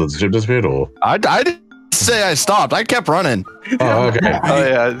group after the ship disappeared, or? I didn't say I stopped. I kept running. Oh, okay. Oh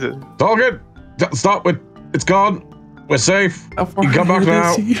yeah. Target! Stop! It's gone. We're safe. You can come back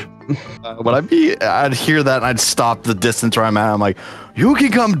now. I'd hear that and I'd stop the distance where I'm at. I'm like, you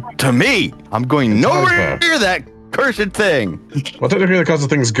can come to me. I'm going nowhere near that cursed thing. Well, technically the cursed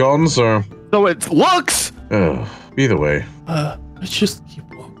thing's gone, so it looks. Either way. Let's just keep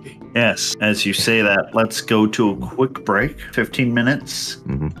walking. Yes, as you say that, let's go to a quick break. 15 minutes.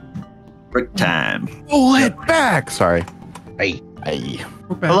 Break time. Pull it back. Sorry. Hey.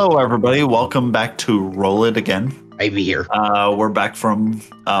 Hello, everybody. Welcome back to Roll It Again. I be here. We're back from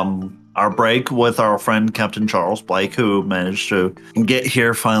our break with our friend Captain Charles Blake, who managed to get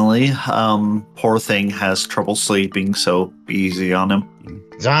here finally. Poor thing has trouble sleeping, so be easy on him.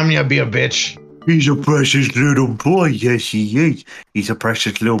 Zamnia be a bitch. He's a precious little boy, yes he is. He's a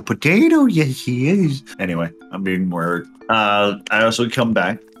precious little potato, yes he is. Anyway, I'm being weird. I also come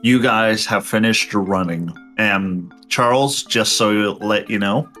back. You guys have finished running. And Charles, just so you let you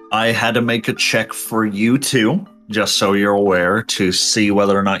know, I had to make a check for you too, just so you're aware, to see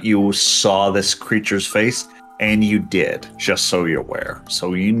whether or not you saw this creature's face. And you did, just so you're aware.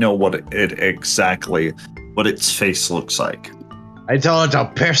 So you know what its face looks like. I tell it to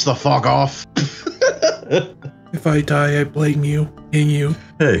piss the fuck off. If I die, I blame you and you.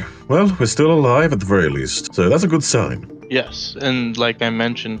 Hey, well, we're still alive at the very least, so that's a good sign. Yes, and like I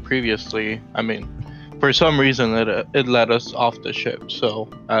mentioned previously, I mean, for some reason it let us off the ship. So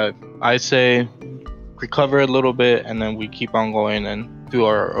I say recover a little bit, and then we keep on going and do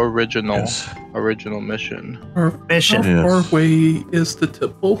our original mission. How far away is the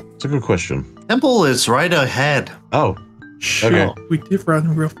temple? It's a good question. Temple is right ahead. Oh. Shit, Okay. we did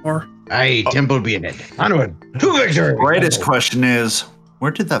run real far. Aye, temple be in it. Onward to victory. The greatest question is,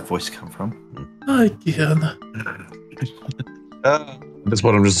 where did that voice come from? Again. That's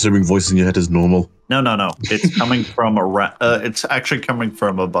what I'm just assuming voice in your head is normal. No. It's coming from it's actually coming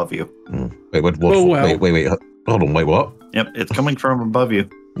from above you. Wait, what? Oh, wow. Wait. Hold on, wait, what? Yep, it's coming from above you.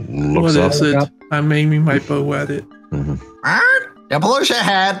 Looks What up. is it? I'm aiming my bow at it. Temple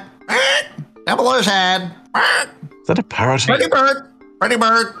head. Temple head. Is that a parrot? Pretty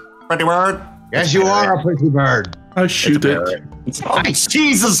bird. Yes, you are a pretty bird. I shoot it. Oh,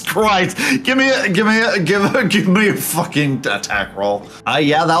 Jesus Christ! Give me a fucking attack roll.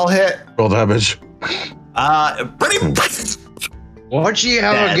 Yeah, that'll hit. Roll damage. Pretty. What do you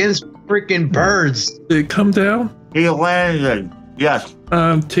have Bad. against freaking birds? Did it come down? He landed. Yes.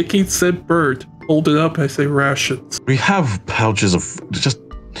 Taking said bird. Hold it up. I say rations. We have pouches of just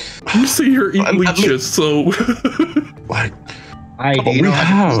You see her eat At leeches, so like we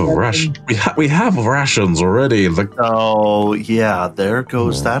have rations already. Like, Oh, yeah. There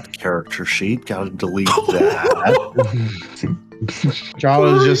goes that character sheet. Gotta delete that.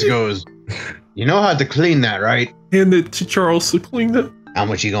 Charles just goes, you know how to clean that, right? hand it to Charles to clean it. How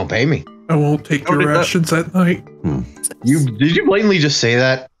much you gonna pay me? I won't take your rations at night. Did you blatantly just say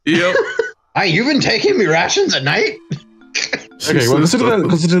that? Yep. Hey, you've been taking me rations at night? okay, well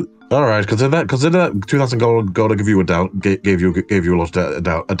consider that 2,000 gold I give you a down gave you a lot of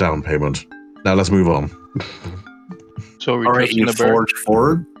a down payment. Now let's move on. So we're All right, trusting you the bird. forge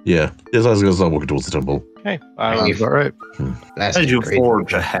forward. Yeah, yes, I was gonna start walking towards the temple. Okay. All right. That's As you great.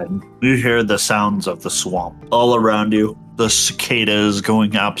 forge ahead, you hear the sounds of the swamp all around you. The cicadas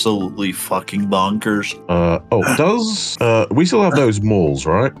going absolutely fucking bonkers. We still have those malls,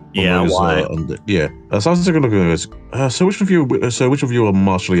 right? Yeah, Those, why? So I was taking a look at this. So which of you are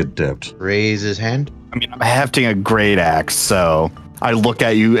martially adept? Raise his hand. I mean, I'm hefting a great axe, so I look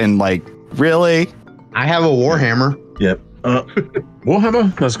at you and like, really? I have a warhammer. Yep.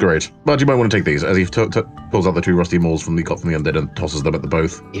 Warhammer? That's great. But you might want to take these, as he pulls out the 2 rusty mauls from the undead and tosses them at the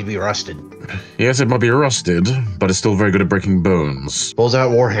both. He'd be rusted. Yes, it might be rusted, but it's still very good at breaking bones. Pulls out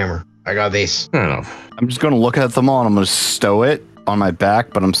warhammer. I got this. Fair enough. I'm just going to look at them all and I'm going to stow it on my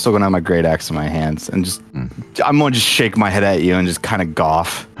back, but I'm still going to have my great axe in my hands and just, I'm going to just shake my head at you and just kind of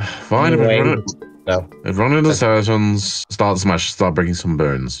goff. Fine, Anyway, if run into skeletons, start breaking some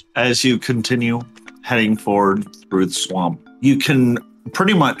bones. As you continue heading forward through the swamp, you can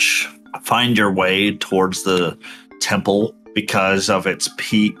pretty much find your way towards the temple because of its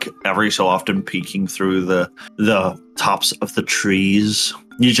peak, every so often peeking through the tops of the trees.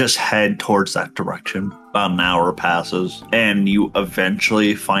 You just head towards that direction. About an hour passes, and you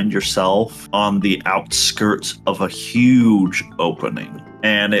eventually find yourself on the outskirts of a huge opening.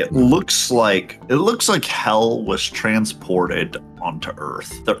 And it looks like hell was transported onto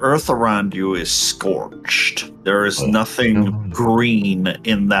Earth. The Earth around you is scorched. There is nothing green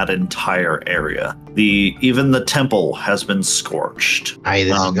in that entire area. Even the temple has been scorched. Hey,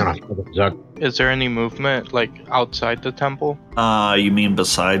 this is gonna fucking suck. Is there any movement like outside the temple? You mean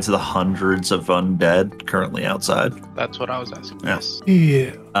besides the hundreds of undead currently outside? That's what I was asking. Yes.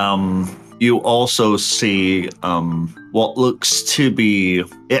 Yeah. You also see what looks to be,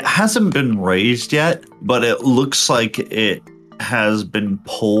 it hasn't been raised yet, but it looks like it has been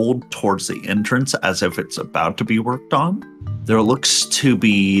pulled towards the entrance as if it's about to be worked on. There looks to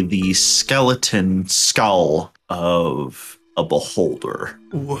be the skeleton skull of a beholder.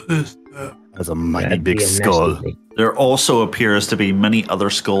 What is that? That's a mighty That'd big be a skull. nasty thing. There also appears to be many other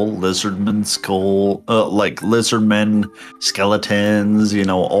lizardmen like lizardmen, skeletons,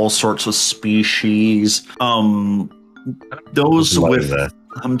 all sorts of species. Those Just lying with, there.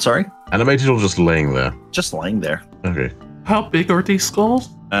 I'm sorry, Animated or just laying there? just lying there. Okay. How big are these skulls?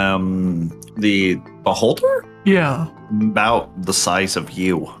 The beholder, Yeah. about the size of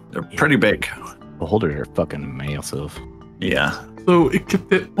you. They're pretty big. Beholder, you're fucking massive. Yeah. So it could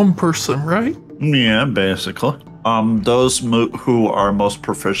fit one person, right? Yeah, basically. Those who are most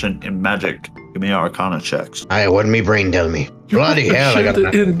proficient in magic, give me Arcana checks. Hey, what did me brain tell me? You Bloody hell, I got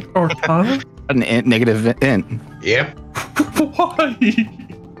it in Arcana? An negative int. Yep, Why?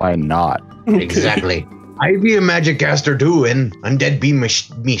 Why not? Okay. exactly. I be a magic caster too, and undead be me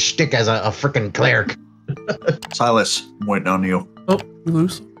shtick as a freaking cleric. Silas, I'm waiting on you. Oh, you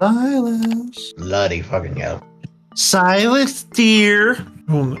lose. Silas. Bloody fucking hell. Silas, dear.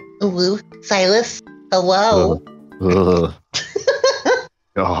 Oh no. Ooh, Silas, hello. Ugh.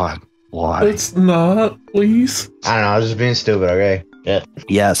 God. What? It's not, please. I don't know, I was just being stupid, okay? Yeah.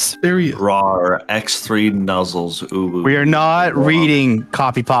 Yes. There he is. Rar, X3 nuzzles. Ooh. We are not reading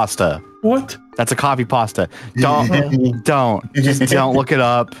copy pasta. What? That's a copy pasta. Don't. Just don't look it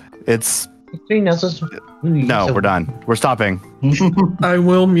up. It's no, we're done. We're stopping. I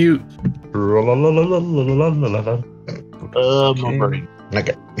will mute.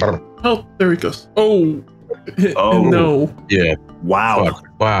 Okay. Oh, there he goes. Oh. Oh. No. Yeah. Wow. Fuck.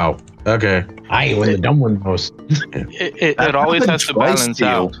 Wow. Okay. Aye, when the dumb one knows. It always has to twice balance to you.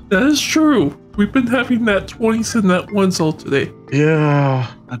 out. That is true. We've been having that 20s and that 1s all today.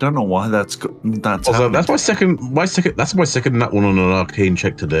 Yeah. I don't know why that's Also, happening. that's my second nat one on an arcane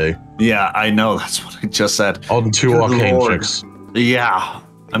check today. Yeah, I know. That's what I just said. On 2 Good arcane Lord. checks. Yeah.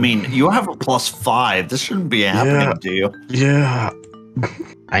 I mean, you have a +5. This shouldn't be happening Yeah. to you. Yeah.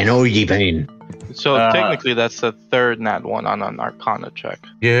 I know ye pain. So technically, that's the third nat one on an Arcana check.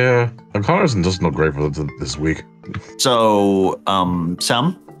 Yeah, Arcana's just not great for this week. So,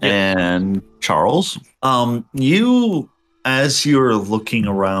 Sam and Charles, you, as you're looking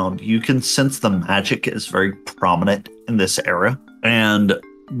around, you can sense the magic is very prominent in this area, and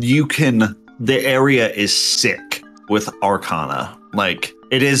the area is sick with Arcana. Like,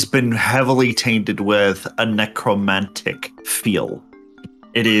 it has been heavily tainted with a necromantic feel.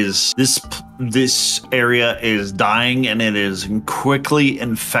 It is this area is dying, and it is quickly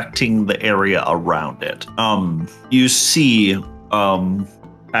infecting the area around it. You see,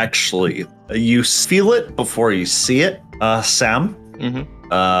 actually, you feel it before you see it, Sam.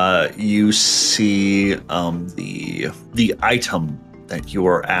 Mm-hmm. You see the item that you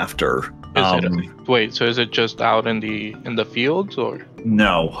are after. Wait, so is it just out in the fields, or?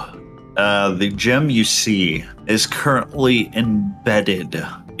 No. The gem you see is currently embedded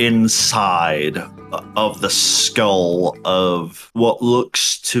inside of the skull of what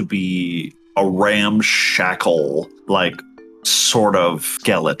looks to be a ramshackle, like, sort of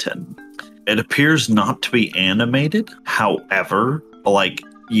skeleton. It appears not to be animated. However, like,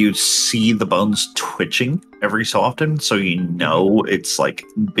 you see the bones twitching every so often, so you know it's like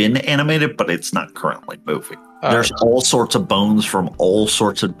been animated, but it's not currently moving. There's all sorts of bones from all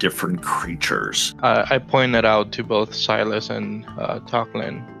sorts of different creatures. I pointed out to both Silas and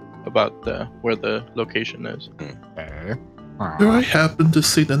Toklin about where the location is. Do I happen to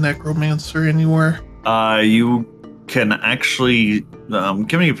see the necromancer anywhere? You can actually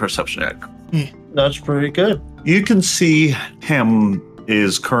give me a perception check. Yeah. That's pretty good. You can see him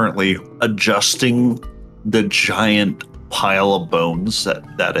is currently adjusting the giant pile of bones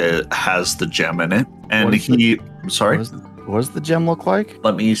that it has the gem in it, and sorry, What does the gem look like?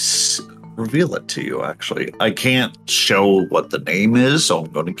 let me reveal it to you. Actually, I can't show what the name is, so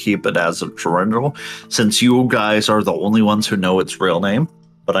I'm going to keep it as a general, since you guys are the only ones who know its real name.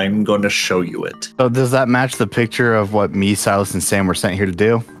 But I'm going to show you it. So does that match the picture of what me, Silas, and Sam were sent here to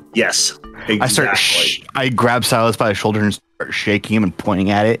do? Yes, exactly. I grab Silas by the shoulder and start shaking him and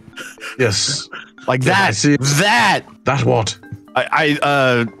pointing at it. Yes. Like Yeah, that. I see it. That. That what?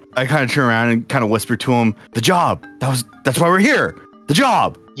 I kind of turn around and kind of whisper to him, "The job. That's why we're here. The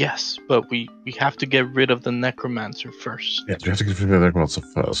job." Yes, but we have to get rid of the necromancer first. Yes, we have to get rid of the necromancer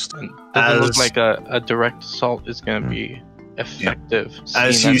first. And doesn't look like a direct assault is going to be effective.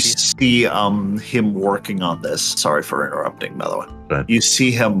 As you see him working on this, sorry for interrupting, by the way. Right. You see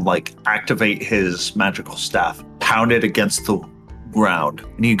him like activate his magical staff, pound it against the ground,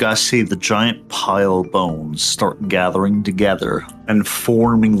 and you guys see the giant pile of bones start gathering together and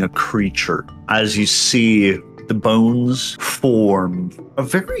forming a creature. As you see the bones form a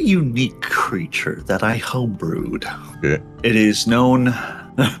very unique creature that I homebrewed. Yeah. It is known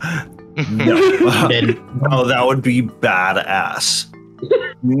no, that would be badass.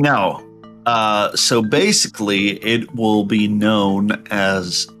 No. So basically, it will be known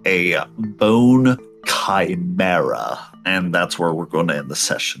as a bone chimera. And that's where we're going to end the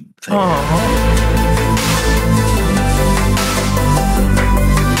session. We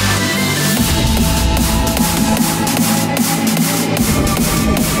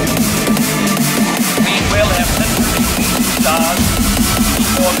will have literally stars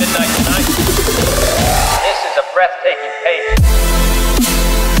before midnight tonight. This is a breathtaking page.